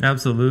advantage.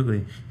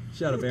 Absolutely.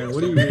 Shut up, Aaron.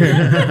 What are you reading?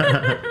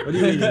 What are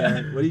you reading,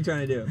 Aaron? What are you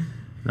trying to do?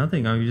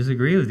 Nothing. I just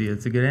agree with you.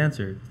 It's a good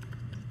answer.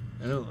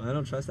 I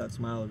don't trust that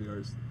smile of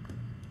yours.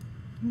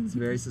 It's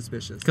very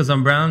suspicious. Because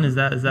I'm brown. Is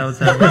that what's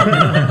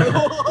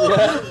happening?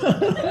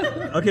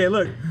 Okay,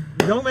 look.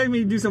 Don't make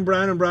me do some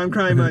brown and brown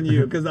crime on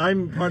you, because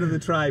I'm part of the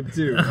tribe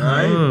too. All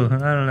right? Oh,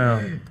 I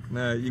don't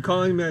know. You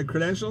calling me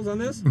credentials on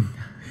this?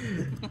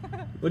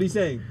 What are you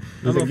saying?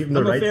 Does it give them the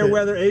I'm a right fair to-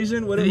 weather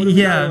Asian. What are we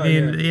Yeah, talking I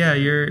about mean, here? yeah,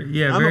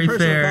 you're I'm a very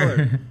person of fair.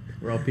 color.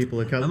 We're all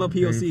people of color. I'm a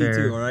POC Very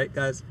fair. too. All right,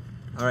 guys.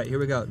 All right, here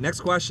we go. Next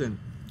question.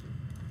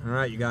 All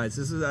right, you guys.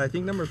 This is I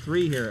think number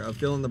 3 here of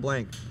fill in the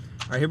blank.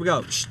 All right, here we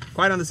go. Shh,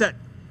 quiet on the set.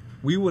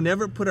 We will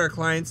never put our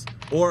clients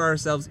or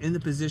ourselves in the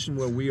position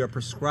where we are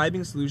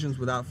prescribing solutions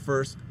without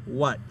first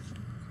what?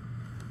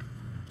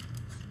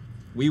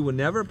 We will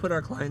never put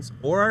our clients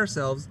or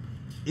ourselves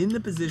in the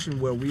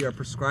position where we are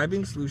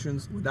prescribing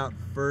solutions without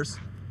first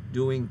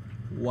doing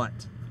what?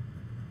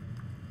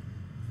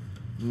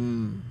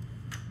 There's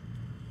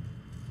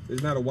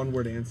not a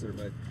one-word answer,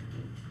 but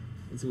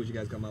let's see what you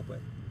guys come up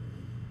with.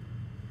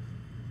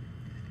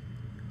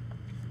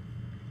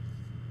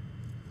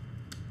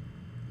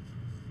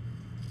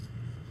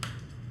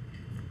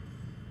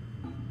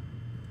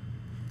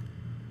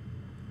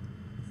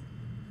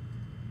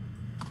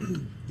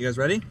 You guys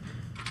ready?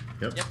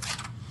 Yep.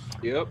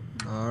 Yep.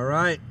 All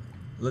right.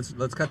 Let's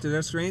cut to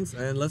their screens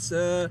and let's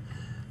start.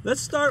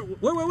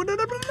 Wait, no.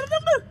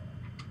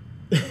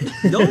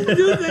 Don't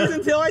do things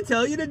until I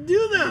tell you to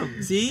do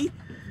them. See?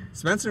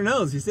 Spencer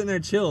knows. He's sitting there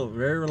chill,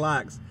 very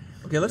relaxed.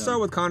 Okay, let's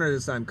start with Connor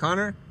this time.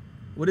 Connor,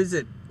 what is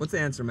it? What's the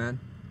answer, man?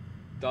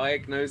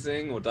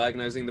 Diagnosing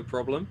the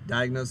problem.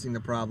 Diagnosing the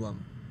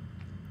problem.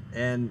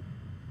 And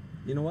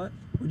You know what?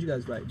 What'd you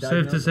guys write?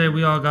 Safe to say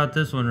we all got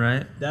this one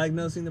right.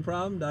 Diagnosing the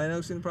problem.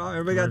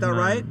 Everybody got that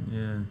right?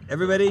 Yeah.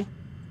 Everybody?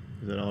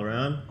 Is it all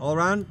around? All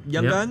around?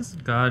 Young Guns?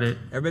 Got it.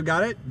 Everybody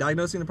got it?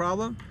 Diagnosing the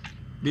problem?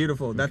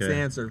 Beautiful. That's the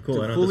answer.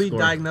 Cool. To fully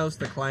diagnose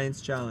the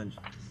client's challenge.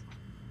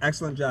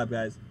 Excellent job,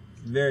 guys.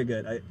 Very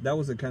good. That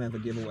was a kind of a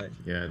giveaway.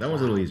 Yeah, that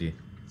was a little easy.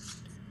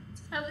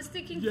 I was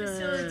thinking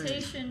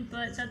facilitation,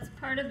 but that's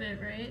part of it,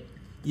 right?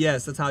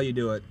 Yes, that's how you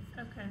do it.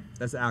 Okay.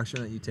 That's the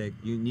action that you take.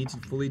 You need to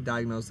fully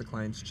diagnose the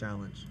client's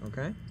challenge,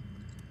 okay?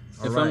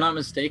 If I'm not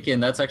mistaken,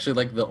 that's actually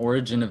like the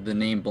origin of the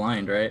name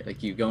blind, right?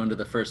 Like you go into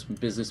the first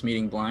business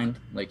meeting blind,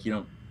 like you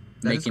don't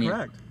make any.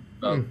 Correct.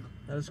 Oh.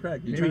 That is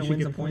correct. You Maybe trying to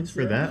win some points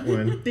for that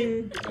one.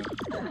 Ding.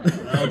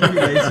 I'll give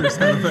you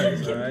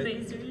lasers. All right.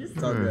 Lasers.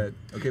 It's all good.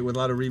 Okay, with a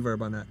lot of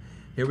reverb on that.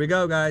 Here we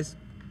go, guys.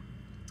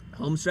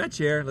 Home stretch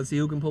here. Let's see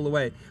who can pull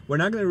away. We're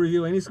not going to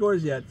review any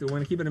scores yet, so we're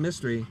going to keep it a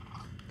mystery.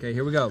 Okay,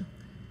 here we go.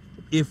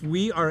 If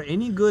we are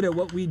any good at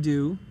what we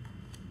do,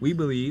 we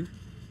believe,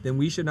 then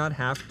we should not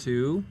have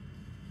to.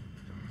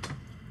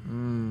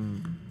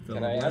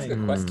 Can I ask a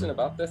question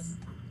about this?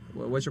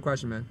 What's your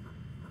question, man?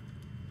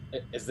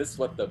 Is this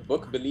what the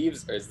book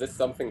believes, or is this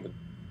something that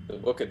the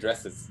book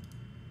addresses?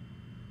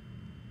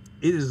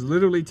 It is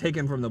literally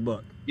taken from the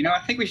book. You know, I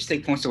think we should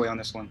take points away on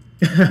this one.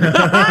 I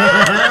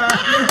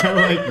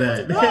like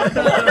that.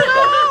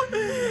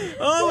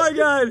 Oh my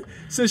God!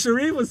 So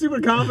Sharif was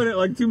super confident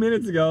like 2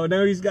 minutes ago.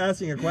 Now he's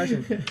asking a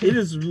question. It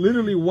is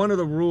literally one of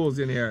the rules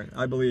in here,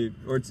 I believe,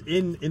 or it's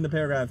in the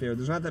paragraph here.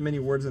 There's not that many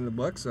words in the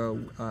book, so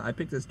I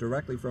picked this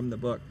directly from the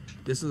book.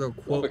 This is a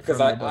quote. Well, because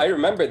from the book. I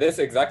remember this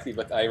exactly,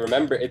 but I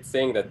remember it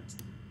saying that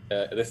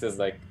this is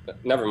like.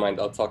 Never mind.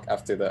 I'll talk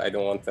after the. I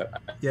don't want to.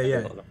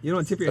 Yeah. You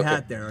don't tip your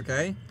hat there,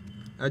 okay?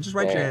 Just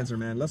write your answer,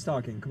 man. Let's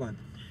talking. Come on.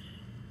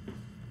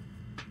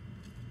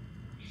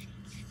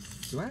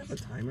 Do I have a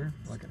timer?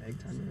 Like an egg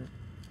timer?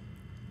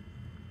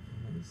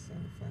 Nice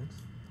sound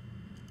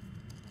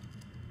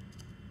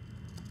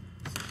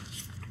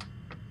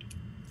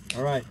effects.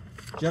 All right.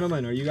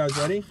 Gentlemen, are you guys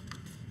ready?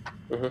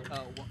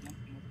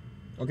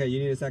 Okay, you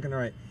need a second? All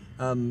right.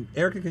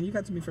 Erica, can you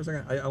cut to me for a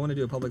second? I want to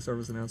do a public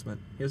service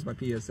announcement. Here's my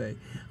PSA.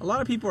 A lot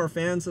of people are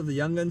fans of the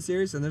Young Gun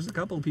series, and there's a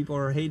couple of people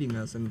who are hating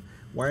us. And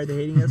why are they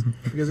hating us?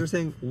 Because they're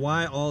saying,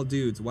 why all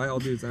dudes? Why all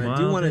dudes? And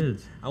I want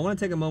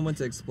to take a moment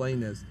to explain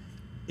this.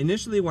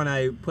 Initially, when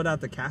I put out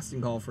the casting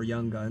call for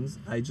Young Guns,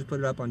 I just put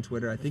it up on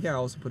Twitter. I think I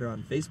also put it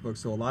on Facebook.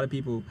 So a lot of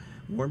people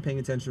weren't paying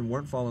attention,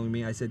 weren't following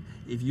me. I said,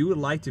 if you would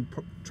like to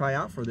try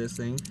out for this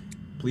thing,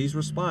 please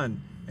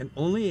respond. And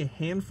only a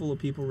handful of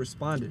people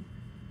responded.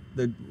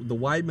 The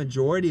wide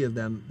majority of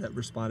them that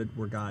responded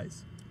were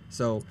guys.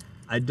 So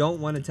I don't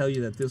want to tell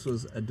you that this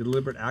was a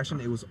deliberate action.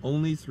 It was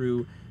only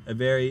through a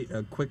very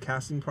quick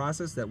casting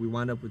process that we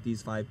wound up with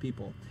these 5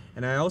 people.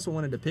 And I also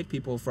wanted to pick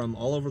people from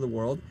all over the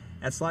world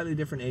at slightly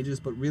different ages,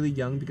 but really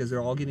young because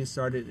they're all getting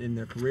started in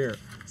their career.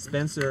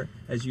 Spencer,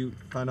 as you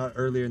found out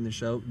earlier in the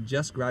show,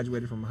 just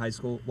graduated from high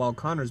school, while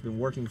Connor's been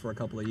working for a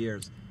couple of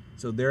years.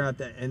 So they're at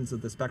the ends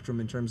of the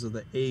spectrum in terms of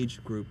the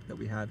age group that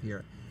we have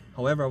here.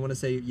 However, I want to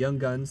say Young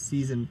Guns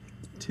Season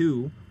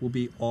 2 will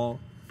be all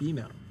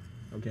female,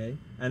 okay?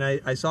 And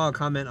I saw a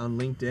comment on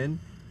LinkedIn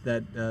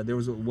that there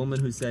was a woman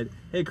who said,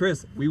 hey,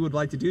 Chris, we would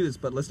like to do this,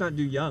 but let's not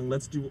do young,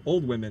 let's do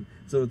old women.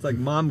 So it's like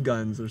mom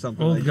guns or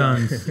something old like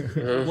guns.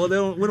 That. Well, we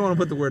don't want to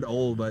put the word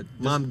old, but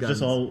mom guns.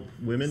 Just all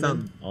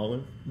women? All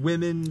women?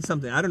 Women,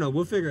 something. I don't know.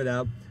 We'll figure it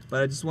out.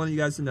 But I just want you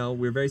guys to know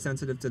we're very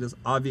sensitive to this,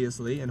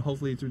 obviously, and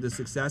hopefully through the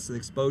success and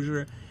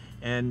exposure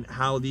and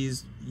how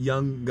these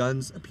young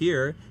guns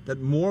appear, that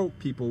more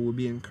people will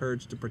be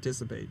encouraged to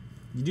participate.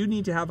 You do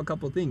need to have a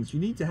couple of things. You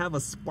need to have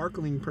a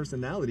sparkling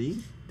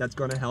personality that's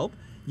going to help.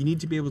 You need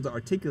to be able to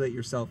articulate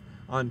yourself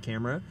on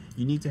camera.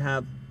 You need to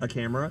have a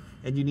camera,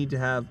 and you need to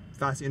have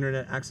fast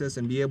internet access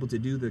and be able to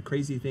do the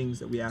crazy things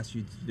that we ask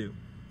you to do.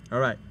 All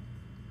right.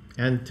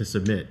 And to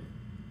submit.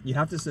 You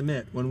have to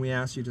submit when we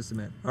ask you to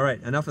submit. All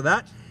right, enough of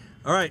that.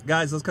 All right,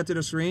 guys, let's cut to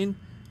the screen.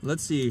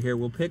 Let's see here.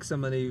 We'll pick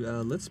somebody.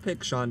 Let's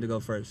pick Sean to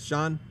go first.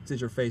 Sean, since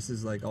your face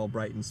is like all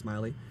bright and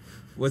smiley,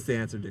 what's the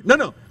answer, dude?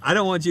 No, I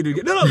don't want you to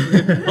get. No.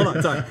 Hold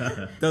on, sorry.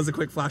 That was a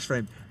quick flash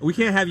frame. We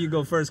can't have you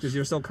go first because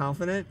you're so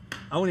confident.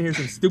 I want to hear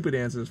some stupid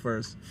answers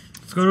first.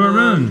 Let's go to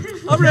Arun.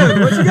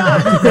 Arun, what you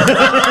got?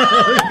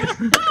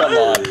 Come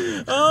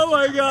on. Oh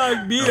my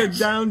God, beat a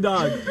down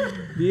dog.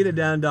 Beat a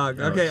down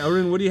dog. Okay,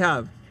 Arun, what do you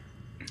have?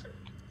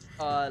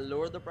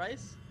 Lower the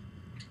price.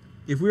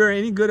 If we are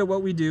any good at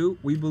what we do,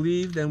 we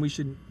believe then we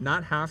should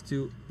not have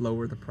to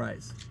lower the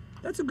price.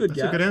 That's a good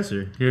guess. That's a good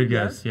answer. Good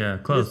guess, yeah,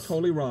 close. It's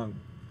totally wrong.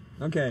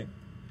 Okay.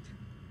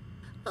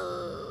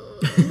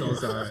 So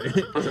sorry.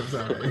 So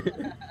sorry.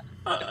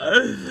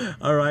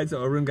 All right,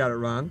 so Arun got it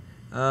wrong.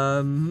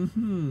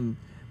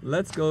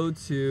 Let's go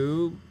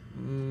to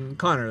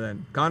Connor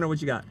then. Connor, what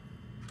you got?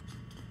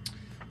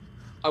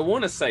 I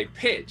want to say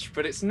pitch,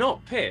 but it's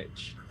not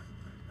pitch.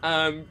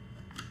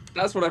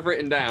 That's what I've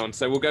written down,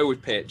 so we'll go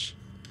with pitch.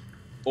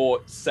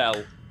 Or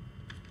sell.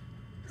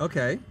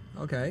 Okay.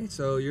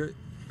 So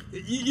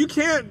you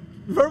can't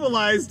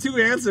verbalize 2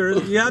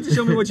 answers. You have to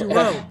show me what you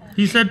wrote.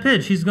 He said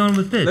pitch. He's going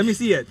with pitch. Let me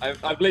see it.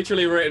 I've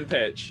literally written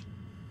pitch.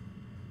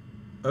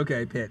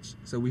 Okay, pitch.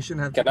 So we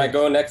shouldn't have. Can I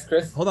go next,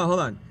 Chris? Hold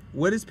on.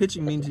 What does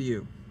pitching mean to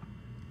you?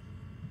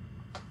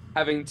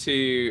 Having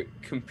to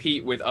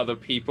compete with other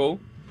people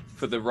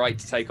for the right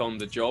to take on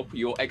the job,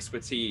 your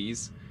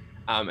expertise,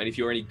 and if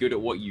you're any good at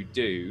what you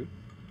do,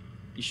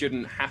 you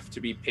shouldn't have to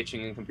be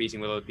pitching and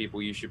competing with other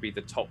people. You should be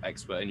the top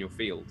expert in your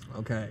field.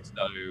 Okay.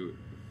 So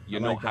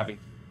you're like not having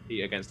to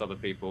compete against other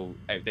people.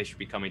 They should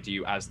be coming to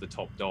you as the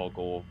top dog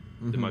or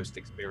the most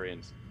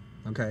experienced.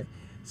 Okay.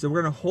 So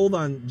we're going to hold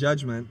on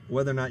judgment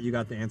whether or not you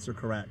got the answer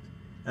correct.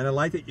 And I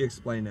like that you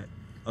explained it.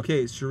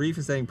 Okay, Sharif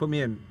is saying, put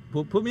me in.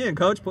 Put me in,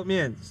 coach. Put me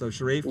in. So,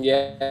 Sharif.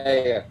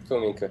 Yeah.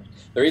 Put me in, coach.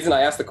 The reason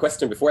I asked the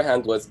question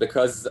beforehand was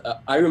because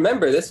I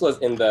remember this was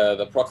in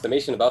the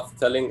proclamation about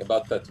selling,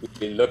 about that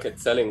we look at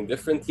selling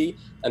differently.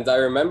 And I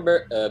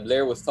remember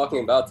Blair was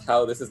talking about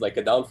how this is like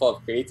a downfall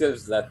of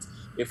creatives, that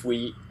if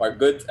we are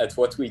good at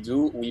what we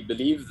do, we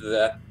believe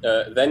that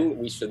then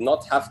we should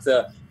not have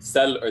to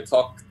sell or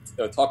talk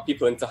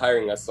people into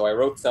hiring us. So I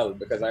wrote sell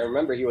because I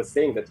remember he was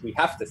saying that we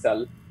have to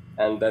sell,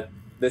 and that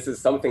this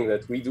is something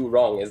that we do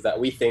wrong, is that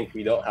we think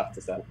we don't have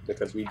to sell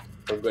because we're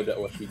good at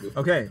what we do.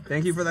 Okay,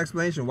 thank you for the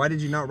explanation. Why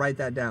did you not write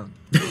that down?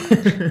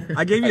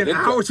 I gave you an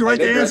hour to write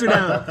the answer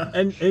down,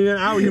 and in an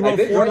hour you wrote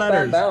 4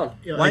 letters.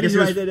 Why did you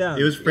write that down?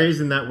 It was phrased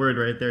in that word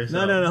right there.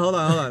 So. No, hold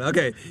on.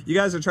 Okay, you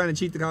guys are trying to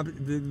cheat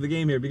the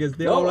game here because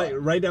they all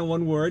write down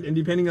one word, and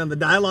depending on the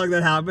dialogue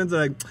that happens,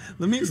 they're like,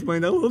 let me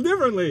explain that a little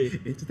differently.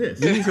 It's this.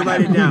 You need to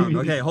write it down.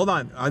 Okay, hold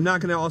on. I'm not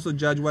going to also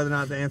judge whether or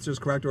not the answer is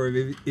correct or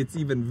if it's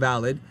even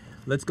valid.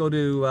 Let's go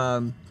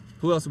to,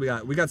 who else we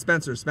got? We got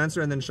Spencer,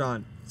 and then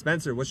Sean.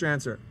 Spencer, what's your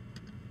answer?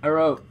 I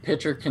wrote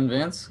pitch or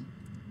convince.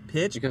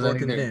 Pitch or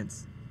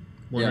convince?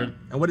 Yeah.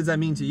 And what does that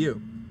mean to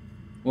you?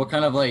 Well,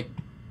 kind of like,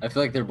 I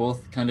feel like they're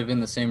both kind of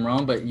in the same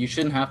realm, but you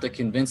shouldn't have to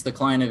convince the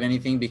client of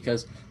anything,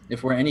 because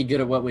if we're any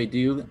good at what we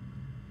do,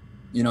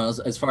 you know,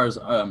 as far as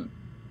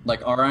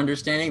like our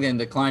understanding, then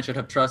the client should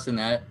have trust in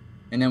that.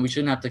 And then we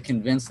shouldn't have to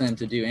convince them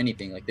to do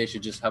anything. Like, they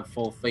should just have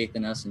full faith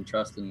in us and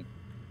trust in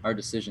our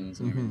decisions.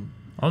 And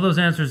All those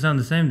answers sound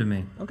the same to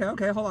me.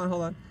 Okay, hold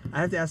on. I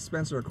have to ask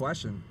Spencer a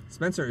question.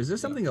 Spencer, is there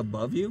something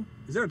above you?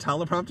 Is there a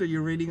teleprompter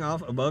you're reading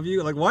off above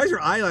you? Like, why is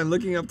your eye line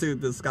looking up to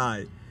the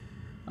sky?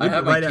 I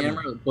have my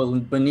camera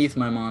beneath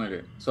my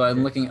monitor, so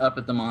I'm looking up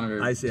at the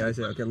monitor. I see.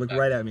 Okay, look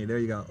right at me. There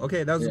you go.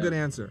 Okay, that was a good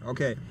answer.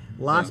 Okay,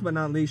 last but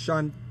not least,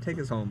 Sean, take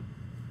us home.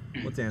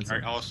 What's the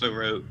answer? I also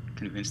wrote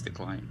convince the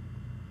client.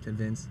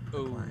 Convince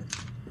the client.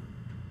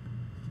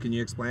 Can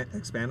you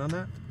expand on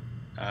that?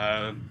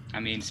 I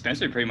mean,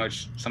 Spencer pretty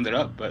much summed it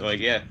up, but like,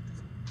 yeah.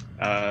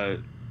 I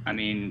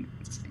mean,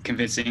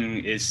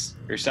 convincing is,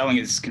 or selling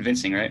is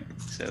convincing, right?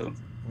 So.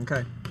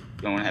 Okay.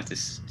 You don't want to have to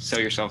sell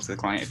yourself to the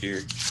client if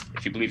you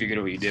believe you're good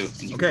at what you do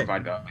and you can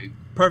provide value.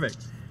 Perfect.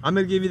 I'm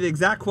going to give you the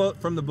exact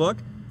quote from the book.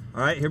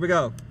 All right, here we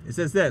go. It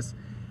says this: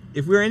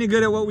 if we're any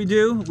good at what we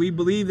do, we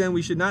believe then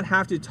we should not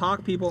have to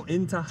talk people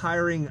into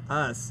hiring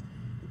us.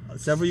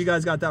 Several of you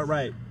guys got that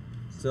right.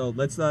 So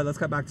let's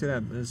cut back to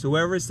them. So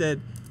whoever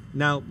said,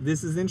 now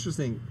this is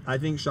interesting. I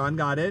think Sean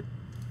got it.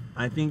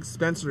 I think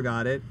Spencer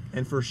got it,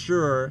 and for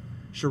sure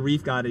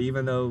Sharif got it,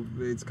 even though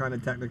it's kind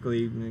of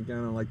technically, I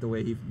don't like the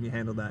way he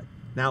handled that.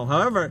 Now,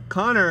 however,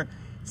 Connor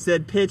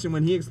said pitch, and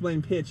when he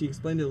explained pitch, he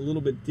explained it a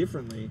little bit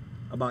differently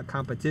about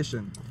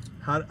competition.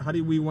 How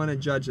do we want to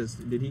judge this?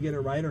 Did he get it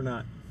right or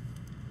not?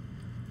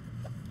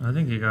 I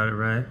think he got it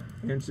right.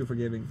 Aaron's too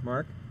forgiving.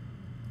 Mark?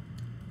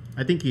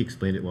 I think he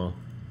explained it well.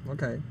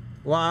 Okay.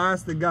 Well, I'll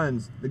ask the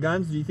guns. The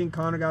guns, do you think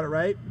Connor got it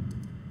right?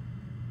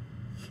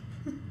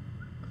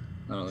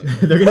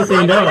 They're going to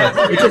say no.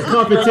 It's a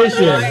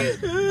competition.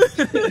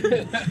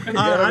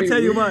 I'll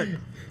tell you what.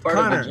 Part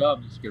Connor, of the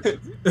job description.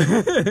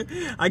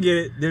 I get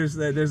it. There's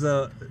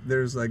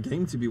a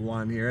game to be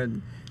won here,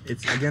 and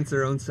it's against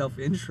their own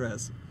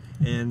self-interest.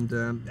 And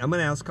I'm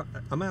gonna ask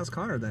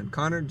Connor then.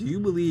 Connor, do you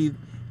believe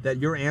that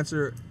your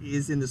answer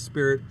is in the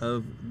spirit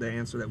of the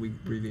answer that we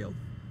revealed?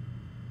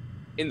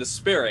 In the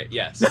spirit,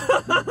 yes. Okay,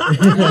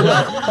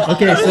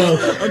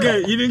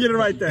 you didn't get it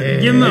right then.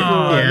 Give him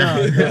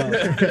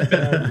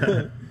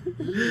No.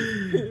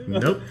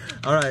 Nope.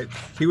 All right,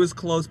 he was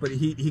close, but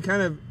he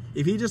kind of.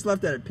 If he just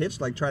left that at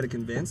pitch, like try to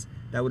convince,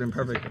 that would have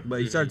been perfect.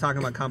 But he started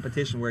talking about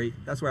competition,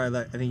 that's where I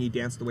think he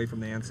danced away from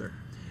the answer.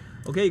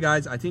 Okay,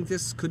 guys, I think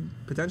this could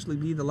potentially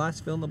be the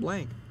last fill in the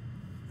blank.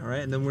 All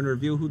right, and then we're going to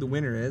review who the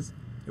winner is.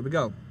 Here we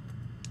go.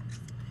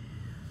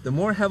 The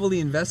more heavily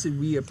invested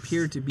we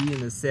appear to be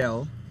in the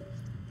sale,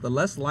 the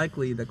less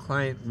likely the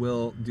client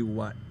will do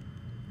what?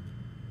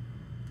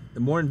 The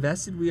more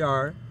invested we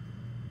are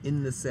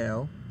in the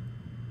sale,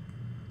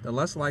 the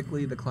less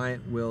likely the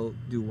client will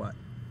do what?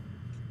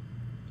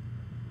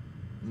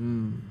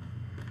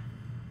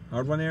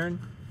 Hard one, Aaron?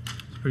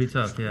 It's pretty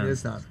tough, yeah. It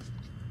is tough.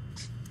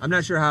 I'm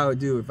not sure how I would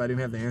do if I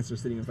didn't have the answer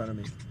sitting in front of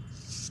me.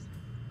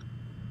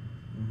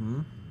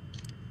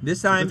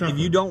 This time, if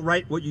you don't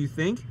write what you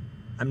think,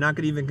 I'm not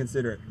going to even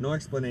consider it. No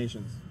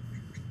explanations.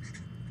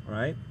 All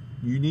right?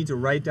 You need to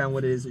write down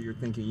what it is that you're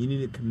thinking. You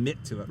need to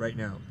commit to it right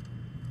now.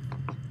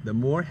 The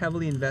more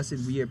heavily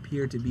invested we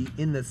appear to be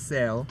in the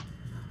sale,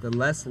 the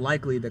less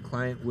likely the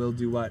client will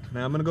do what?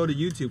 Now I'm gonna go to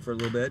YouTube for a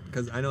little bit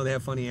because I know they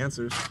have funny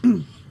answers.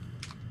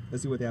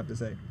 Let's see what they have to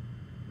say.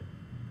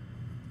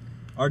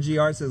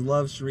 RGR says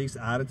loves Sharif's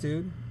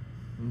attitude.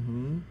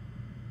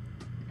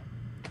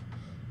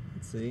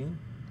 Let's see.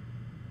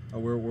 Oh,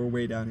 we're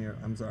way down here.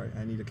 I'm sorry.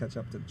 I need to catch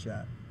up to the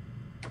chat.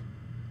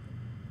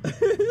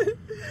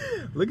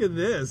 Look at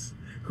this.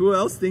 Who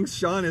else thinks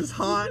Sean is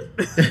hot?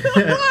 I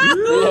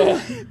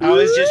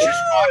was just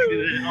responding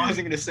to it. I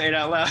wasn't going to say it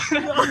out loud.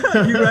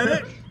 You read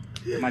it?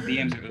 My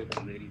DMs are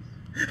open, ladies.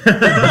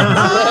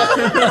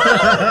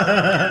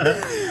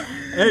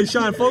 Hey,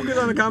 Sean, focus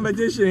on the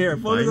competition here.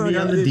 Focus on the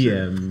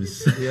competition.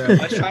 DMs. Yeah.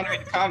 I was trying to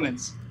read the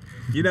comments.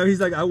 You know,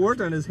 he's like, I worked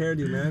on his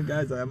hairdo, man.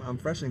 Guys, I'm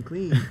fresh and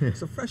clean.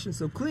 So fresh and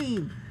so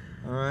clean.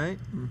 All right.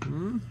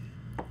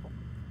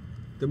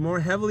 The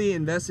more heavily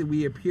invested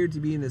we appear to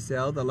be in the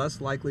sale, the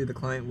less likely the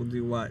client will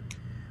do what?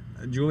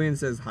 Julian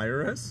says,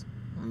 hire us.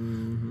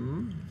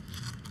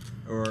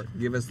 Or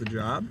give us the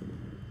job.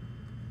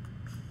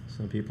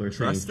 Some people are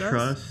Trust saying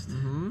us. trust.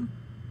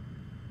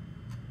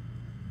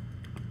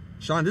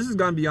 Sean, this has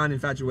gone beyond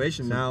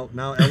infatuation. Now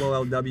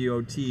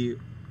LOLWOT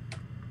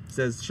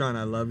says, Sean,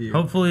 I love you.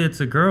 Hopefully it's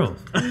a girl.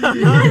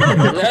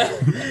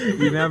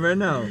 You never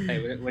know.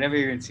 Hey, whatever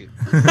you're into.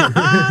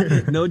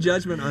 No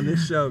judgment on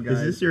this show, guys.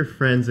 Is this your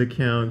friend's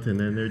account? And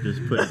then they're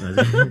just putting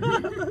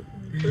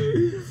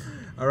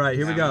All right,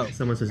 here we go.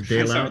 Someone says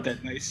bail out.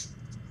 That nice.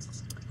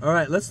 All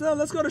right, let's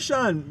go to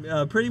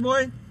Sean. Pretty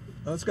boy,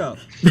 let's go.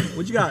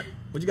 What you got?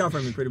 What you got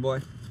for me, pretty boy?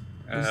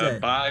 What you say?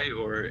 Buy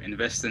or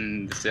invest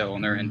in the sale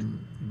on their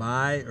end.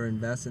 Buy or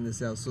invest in the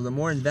sale. So the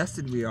more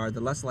invested we are, the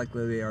less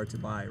likely we are to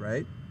buy,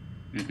 right?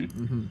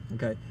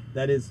 Okay,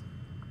 that is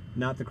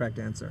not the correct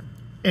answer.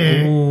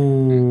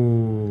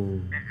 Oh.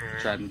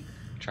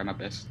 Try my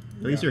best.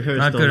 At least your hair is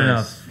Not still good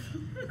nice.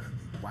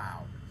 enough.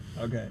 Wow.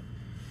 Okay.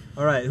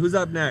 All right, who's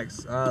up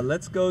next?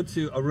 Let's go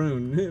to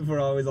Arun for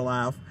always a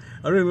laugh.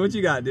 Arun, what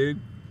you got, dude?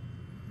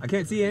 I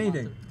can't see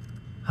anything.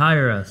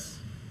 Hire us.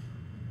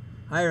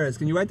 Hire us.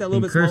 Can you write that a little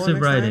In bit smaller cursive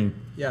next writing.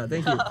 time? Yeah,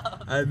 thank you.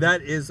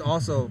 That is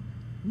also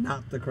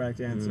not the correct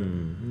answer.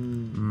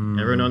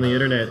 Everyone on the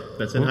internet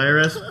that's in higher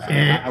S.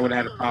 I would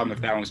have had a problem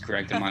if that one was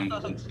correct and mine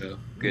wasn't, so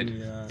good.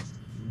 Yeah.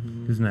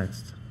 Who's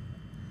next?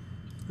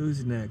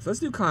 Who's next? Let's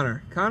do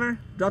Connor. Connor,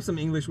 drop some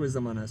English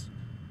wisdom on us.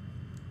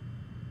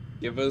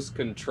 Give us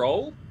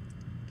control?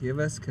 Give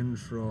us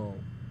control.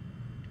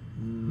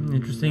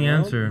 Interesting No,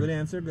 answer. Good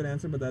answer,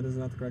 but that is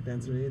not the correct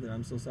answer either.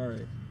 I'm so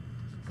sorry.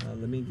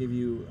 Let me give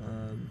you,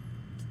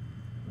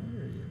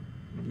 where are you?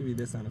 Let me give you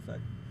this sound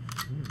effect.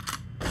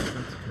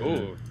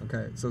 Ooh.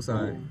 Okay, so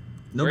sorry. Ooh.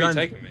 No Where are you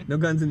guns. taking me? No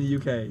guns in the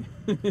UK.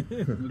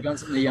 We got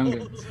some of the young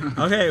guns.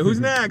 Okay, who's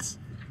next?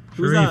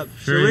 Who's Sharif. up?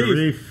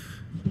 Sharif.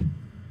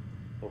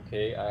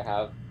 Okay, I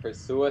have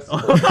pursue us.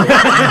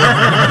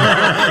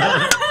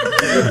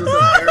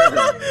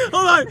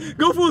 Hold on,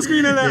 go full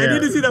screen on that. I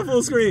need to see that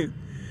full screen.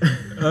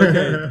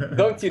 Okay.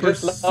 Don't you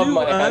just love Pursue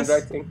my us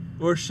handwriting?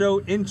 or show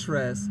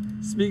interest.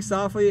 Speak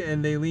softly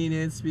and they lean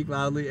in. Speak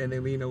loudly and they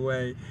lean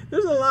away.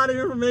 There's a lot of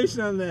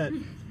information on that.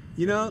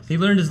 You know. He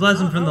learned his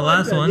lesson from the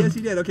last one. Yes,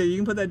 he did. Okay, you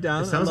can put that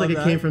down. It sounds like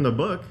it came from the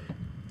book.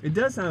 It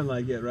does sound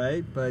like it,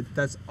 right? But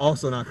that's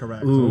also not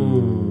correct.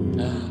 Ooh.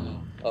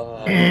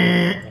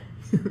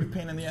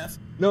 Pain in the ass.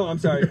 No, I'm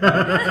sorry.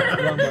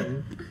 Wrong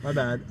button. My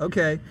bad.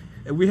 Okay.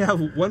 And we have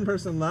one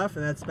person left,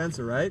 and that's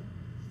Spencer, right?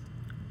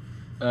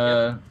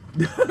 I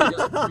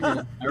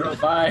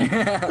wrote bye.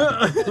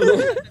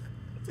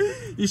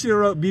 You should have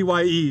wrote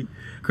BYE.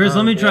 Chris,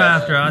 let me try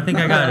after. I think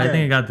I got it. I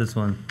think I got this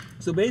one.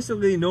 So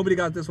basically, nobody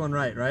got this one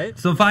right?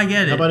 So if I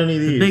get it, How about any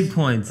of the these? big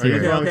points Are you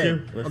here. wrong Okay.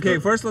 too? Let's Okay. go.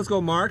 First, let's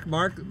go, Mark.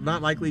 Mark,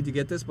 not likely to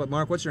get this, but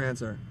Mark, what's your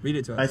answer? Read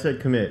it to us. I said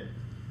commit.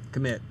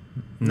 Commit.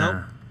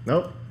 Nah.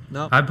 Nope.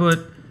 No. I put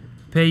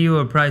pay you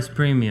a price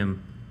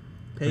premium.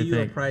 Pay What do you you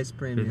a think? price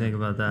premium. What do you think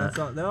about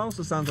that? That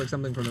also sounds like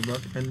something from the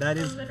book, and that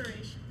is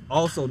Alliteration.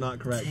 also not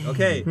correct.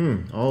 Okay.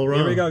 All wrong.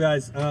 Here we go,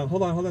 guys.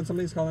 Hold on.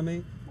 Somebody's calling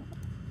me.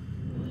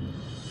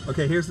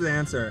 Okay, here's the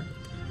answer.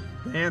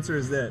 The answer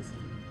is this.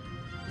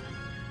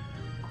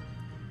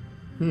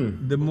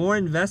 The more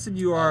invested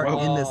you are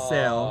in the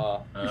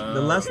sale,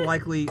 the less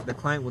likely the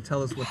client will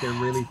tell us what they're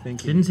really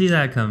thinking. Didn't see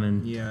that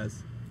coming.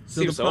 Yes.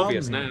 So Seems the problem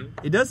obvious here- now.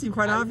 It does seem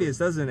quite obvious,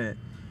 doesn't it?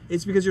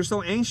 It's because you're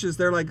so anxious.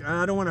 They're like,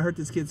 I don't want to hurt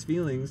this kid's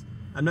feelings.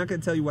 I'm not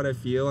going to tell you what I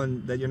feel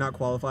and that you're not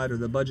qualified or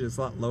the budget is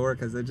a lot lower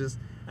because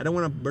I don't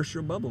want to burst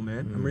your bubble,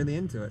 man. I'm really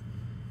into it.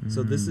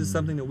 So this is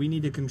something that we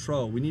need to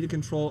control. We need to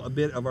control a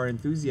bit of our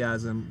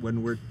enthusiasm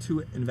when we're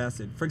too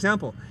invested. For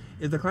example,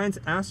 if the client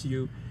asks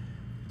you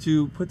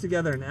to put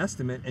together an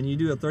estimate and you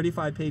do a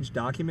 35-page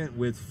document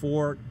with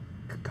 4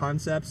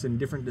 concepts and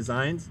different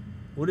designs,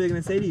 what are they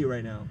going to say to you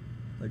right now?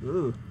 Like,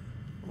 ooh,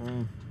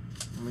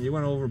 you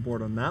went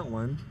overboard on that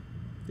one.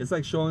 It's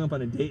like showing up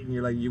on a date and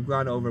you're like, you've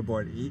gone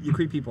overboard. You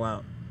creep people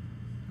out.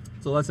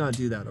 So let's not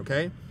do that,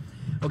 okay?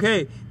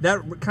 Okay,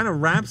 that kind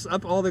of wraps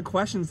up all the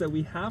questions that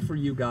we have for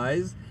you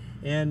guys.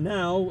 And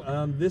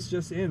now, this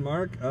just in,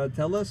 Mark,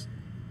 tell us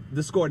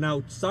the score.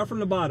 Now, start from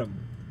the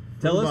bottom.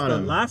 Tell us the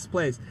last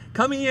place.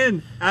 Coming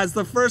in as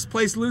the first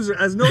place loser,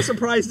 as no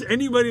surprise to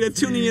anybody that's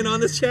tuning in on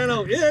this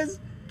channel, is...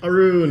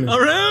 Arun.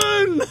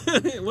 Arun!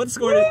 What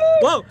score did...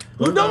 Whoa!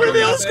 Don't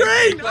reveal the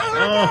screen! Oh my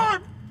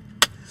God!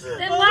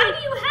 Then why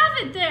do you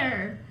have it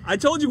there? I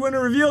told you we're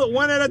going to reveal it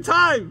one at a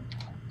time.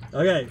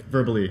 Okay.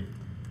 Verbally.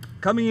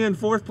 Coming in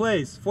fourth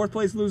place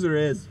loser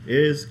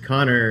is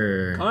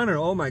Connor. Connor,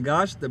 oh my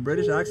gosh, the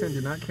British accent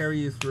did not carry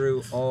you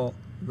through all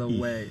the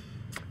way.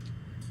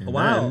 And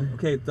wow.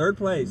 Okay, third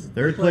place.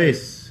 Third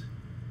place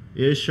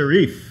is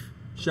Sharif.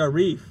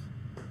 Sharif,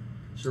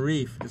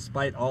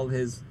 despite all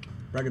his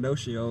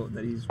braggadocio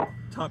that he's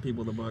taught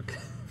people the book,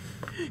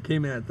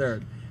 came in at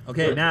third.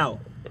 Okay,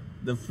 now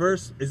the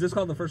first, is this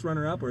called the first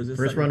runner-up, or is this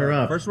first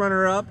runner-up? First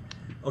runner-up.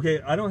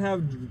 Okay, I don't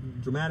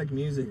have dramatic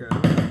music.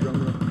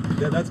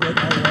 Yeah, that's good.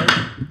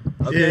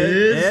 Okay,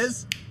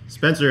 is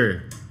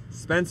Spencer.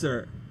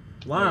 Spencer.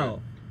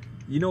 Wow.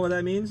 You know what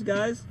that means,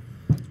 guys?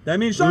 That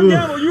means Sean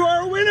Campbell, you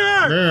are a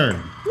winner!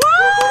 Man.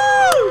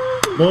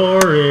 Woo!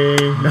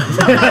 Boring.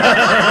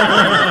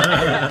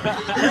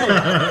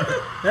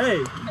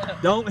 Hey,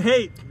 don't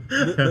hate.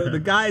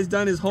 The guy's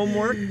done his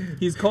homework.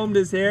 He's combed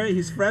his hair.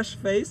 He's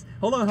fresh-faced.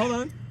 Hold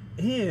on.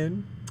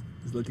 And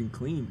he's looking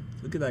clean.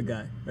 Look at that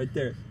guy right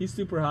there. He's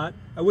super hot.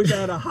 I wish I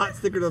had a hot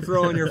sticker to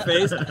throw on your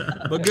face,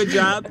 but good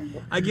job.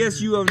 I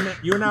guess you're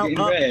now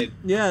up.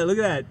 Yeah, look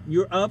at that.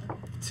 You're up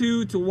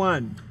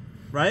 2-1,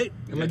 right?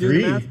 Am I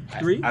doing the math?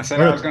 3? I said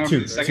I was going for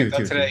the second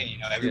up today. You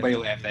know, everybody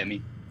laughed at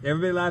me.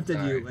 Everybody laughed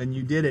at you, and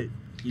you did it.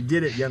 You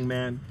did it, young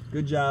man.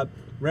 Good job.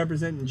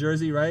 Representing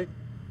Jersey, right?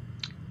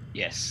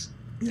 Yes.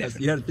 Yes.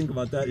 You had to think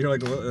about that. You're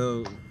like,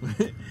 oh.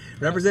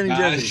 Representing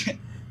Jersey.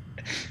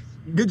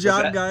 Good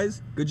job,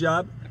 guys. Good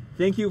job.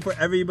 Thank you for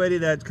everybody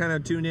that kind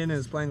of tuned in and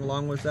is playing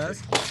along with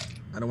us.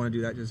 I don't want to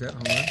do that just yet.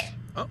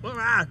 Hold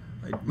on.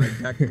 My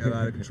deck got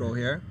out of control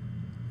here.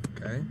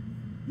 Okay.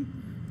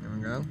 There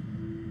we go.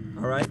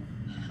 All right.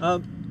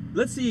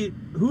 Let's see.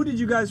 Who did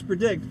you guys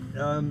predict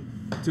to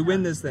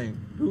win this thing?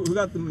 Who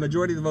got the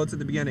majority of the votes at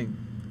the beginning?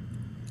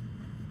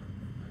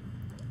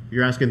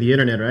 You're asking the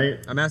internet,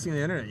 right? I'm asking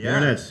the internet, yeah.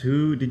 Internets,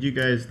 who did you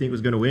guys think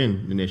was going to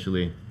win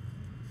initially?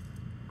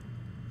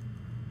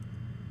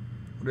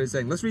 What are they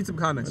saying? Let's read some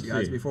comments, you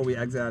guys, before we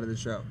exit out of the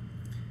show.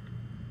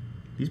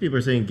 These people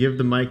are saying, give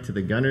the mic to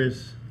the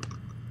Gunners.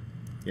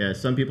 Yeah,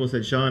 some people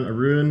said, Sean,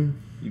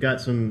 Arun, you got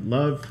some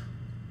love.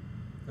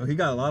 Oh, he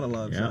got a lot of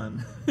love,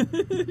 Sean.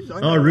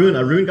 Oh,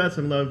 Arun got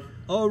some love.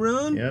 Oh,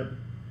 Arun? Yep.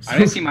 I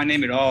didn't see my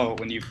name at all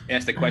when you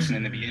asked the question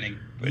in the beginning.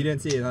 You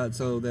didn't see it, huh?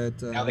 So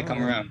that... now they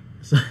come around.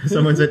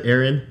 Someone said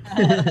Aaron.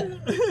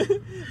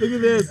 Look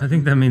at this. I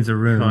think that means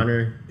Arun.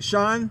 Connor.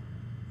 Sean,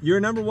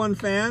 your #1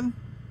 fan.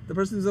 The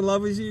person who's in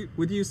love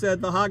with you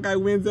said the hot guy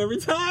wins every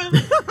time.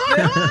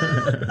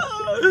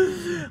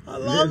 I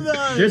love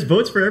that. There's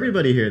votes for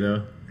everybody here,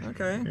 though.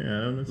 Okay. Yeah,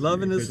 I don't know.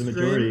 Loving the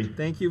stream.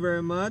 Thank you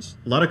very much.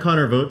 A lot of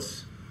Connor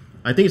votes.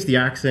 I think it's the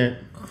accent.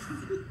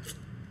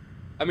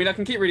 I mean, I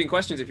can keep reading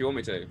questions if you want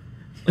me to.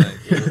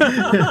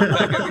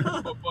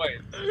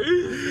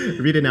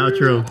 Read an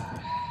outro.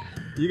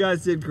 You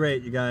guys did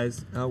great, you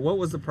guys. What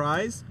was the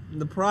prize?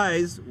 The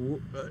prize,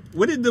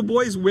 what did the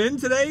boys win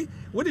today?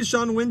 What did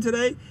Sean win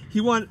today? He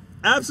won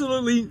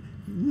absolutely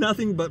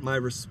nothing but my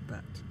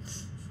respect.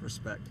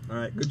 Respect. All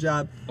right, good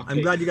job. Okay.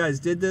 I'm glad you guys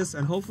did this,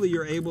 and hopefully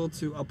you're able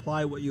to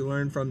apply what you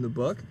learned from the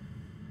book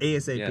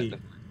ASAP. Yeah,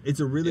 it's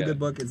a really good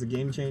book. It's a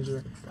game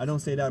changer. I don't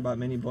say that about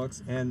many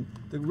books. And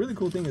the really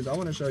cool thing is, I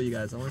want to show you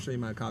guys. I want to show you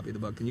my copy of the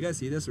book. Can you guys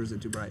see this, or is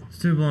it too bright? It's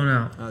too blown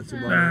out. It's too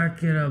blown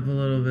Back it up a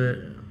little bit.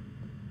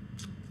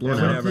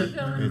 Whatever.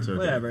 It's okay.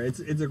 Whatever. It's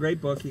a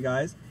great book, you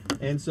guys.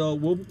 And so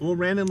we'll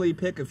randomly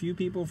pick a few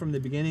people from the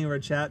beginning of our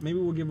chat. Maybe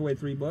we'll give away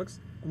 3 books,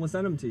 and we'll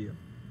send them to you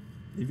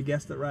if you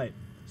guessed it right.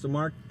 So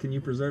Mark, can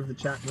you preserve the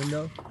chat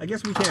window? I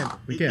guess we can.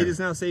 It is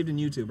now saved in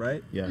YouTube,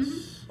 right?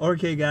 Yes.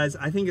 Okay, guys.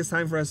 I think it's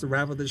time for us to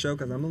wrap up the show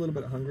because I'm a little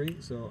bit hungry.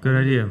 So good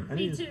idea. I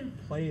need to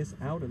play us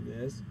out of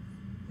this,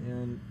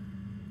 and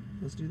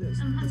let's do this.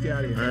 Let's get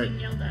out of here. All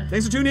right.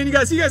 Thanks for tuning in, you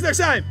guys. See you guys next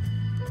time.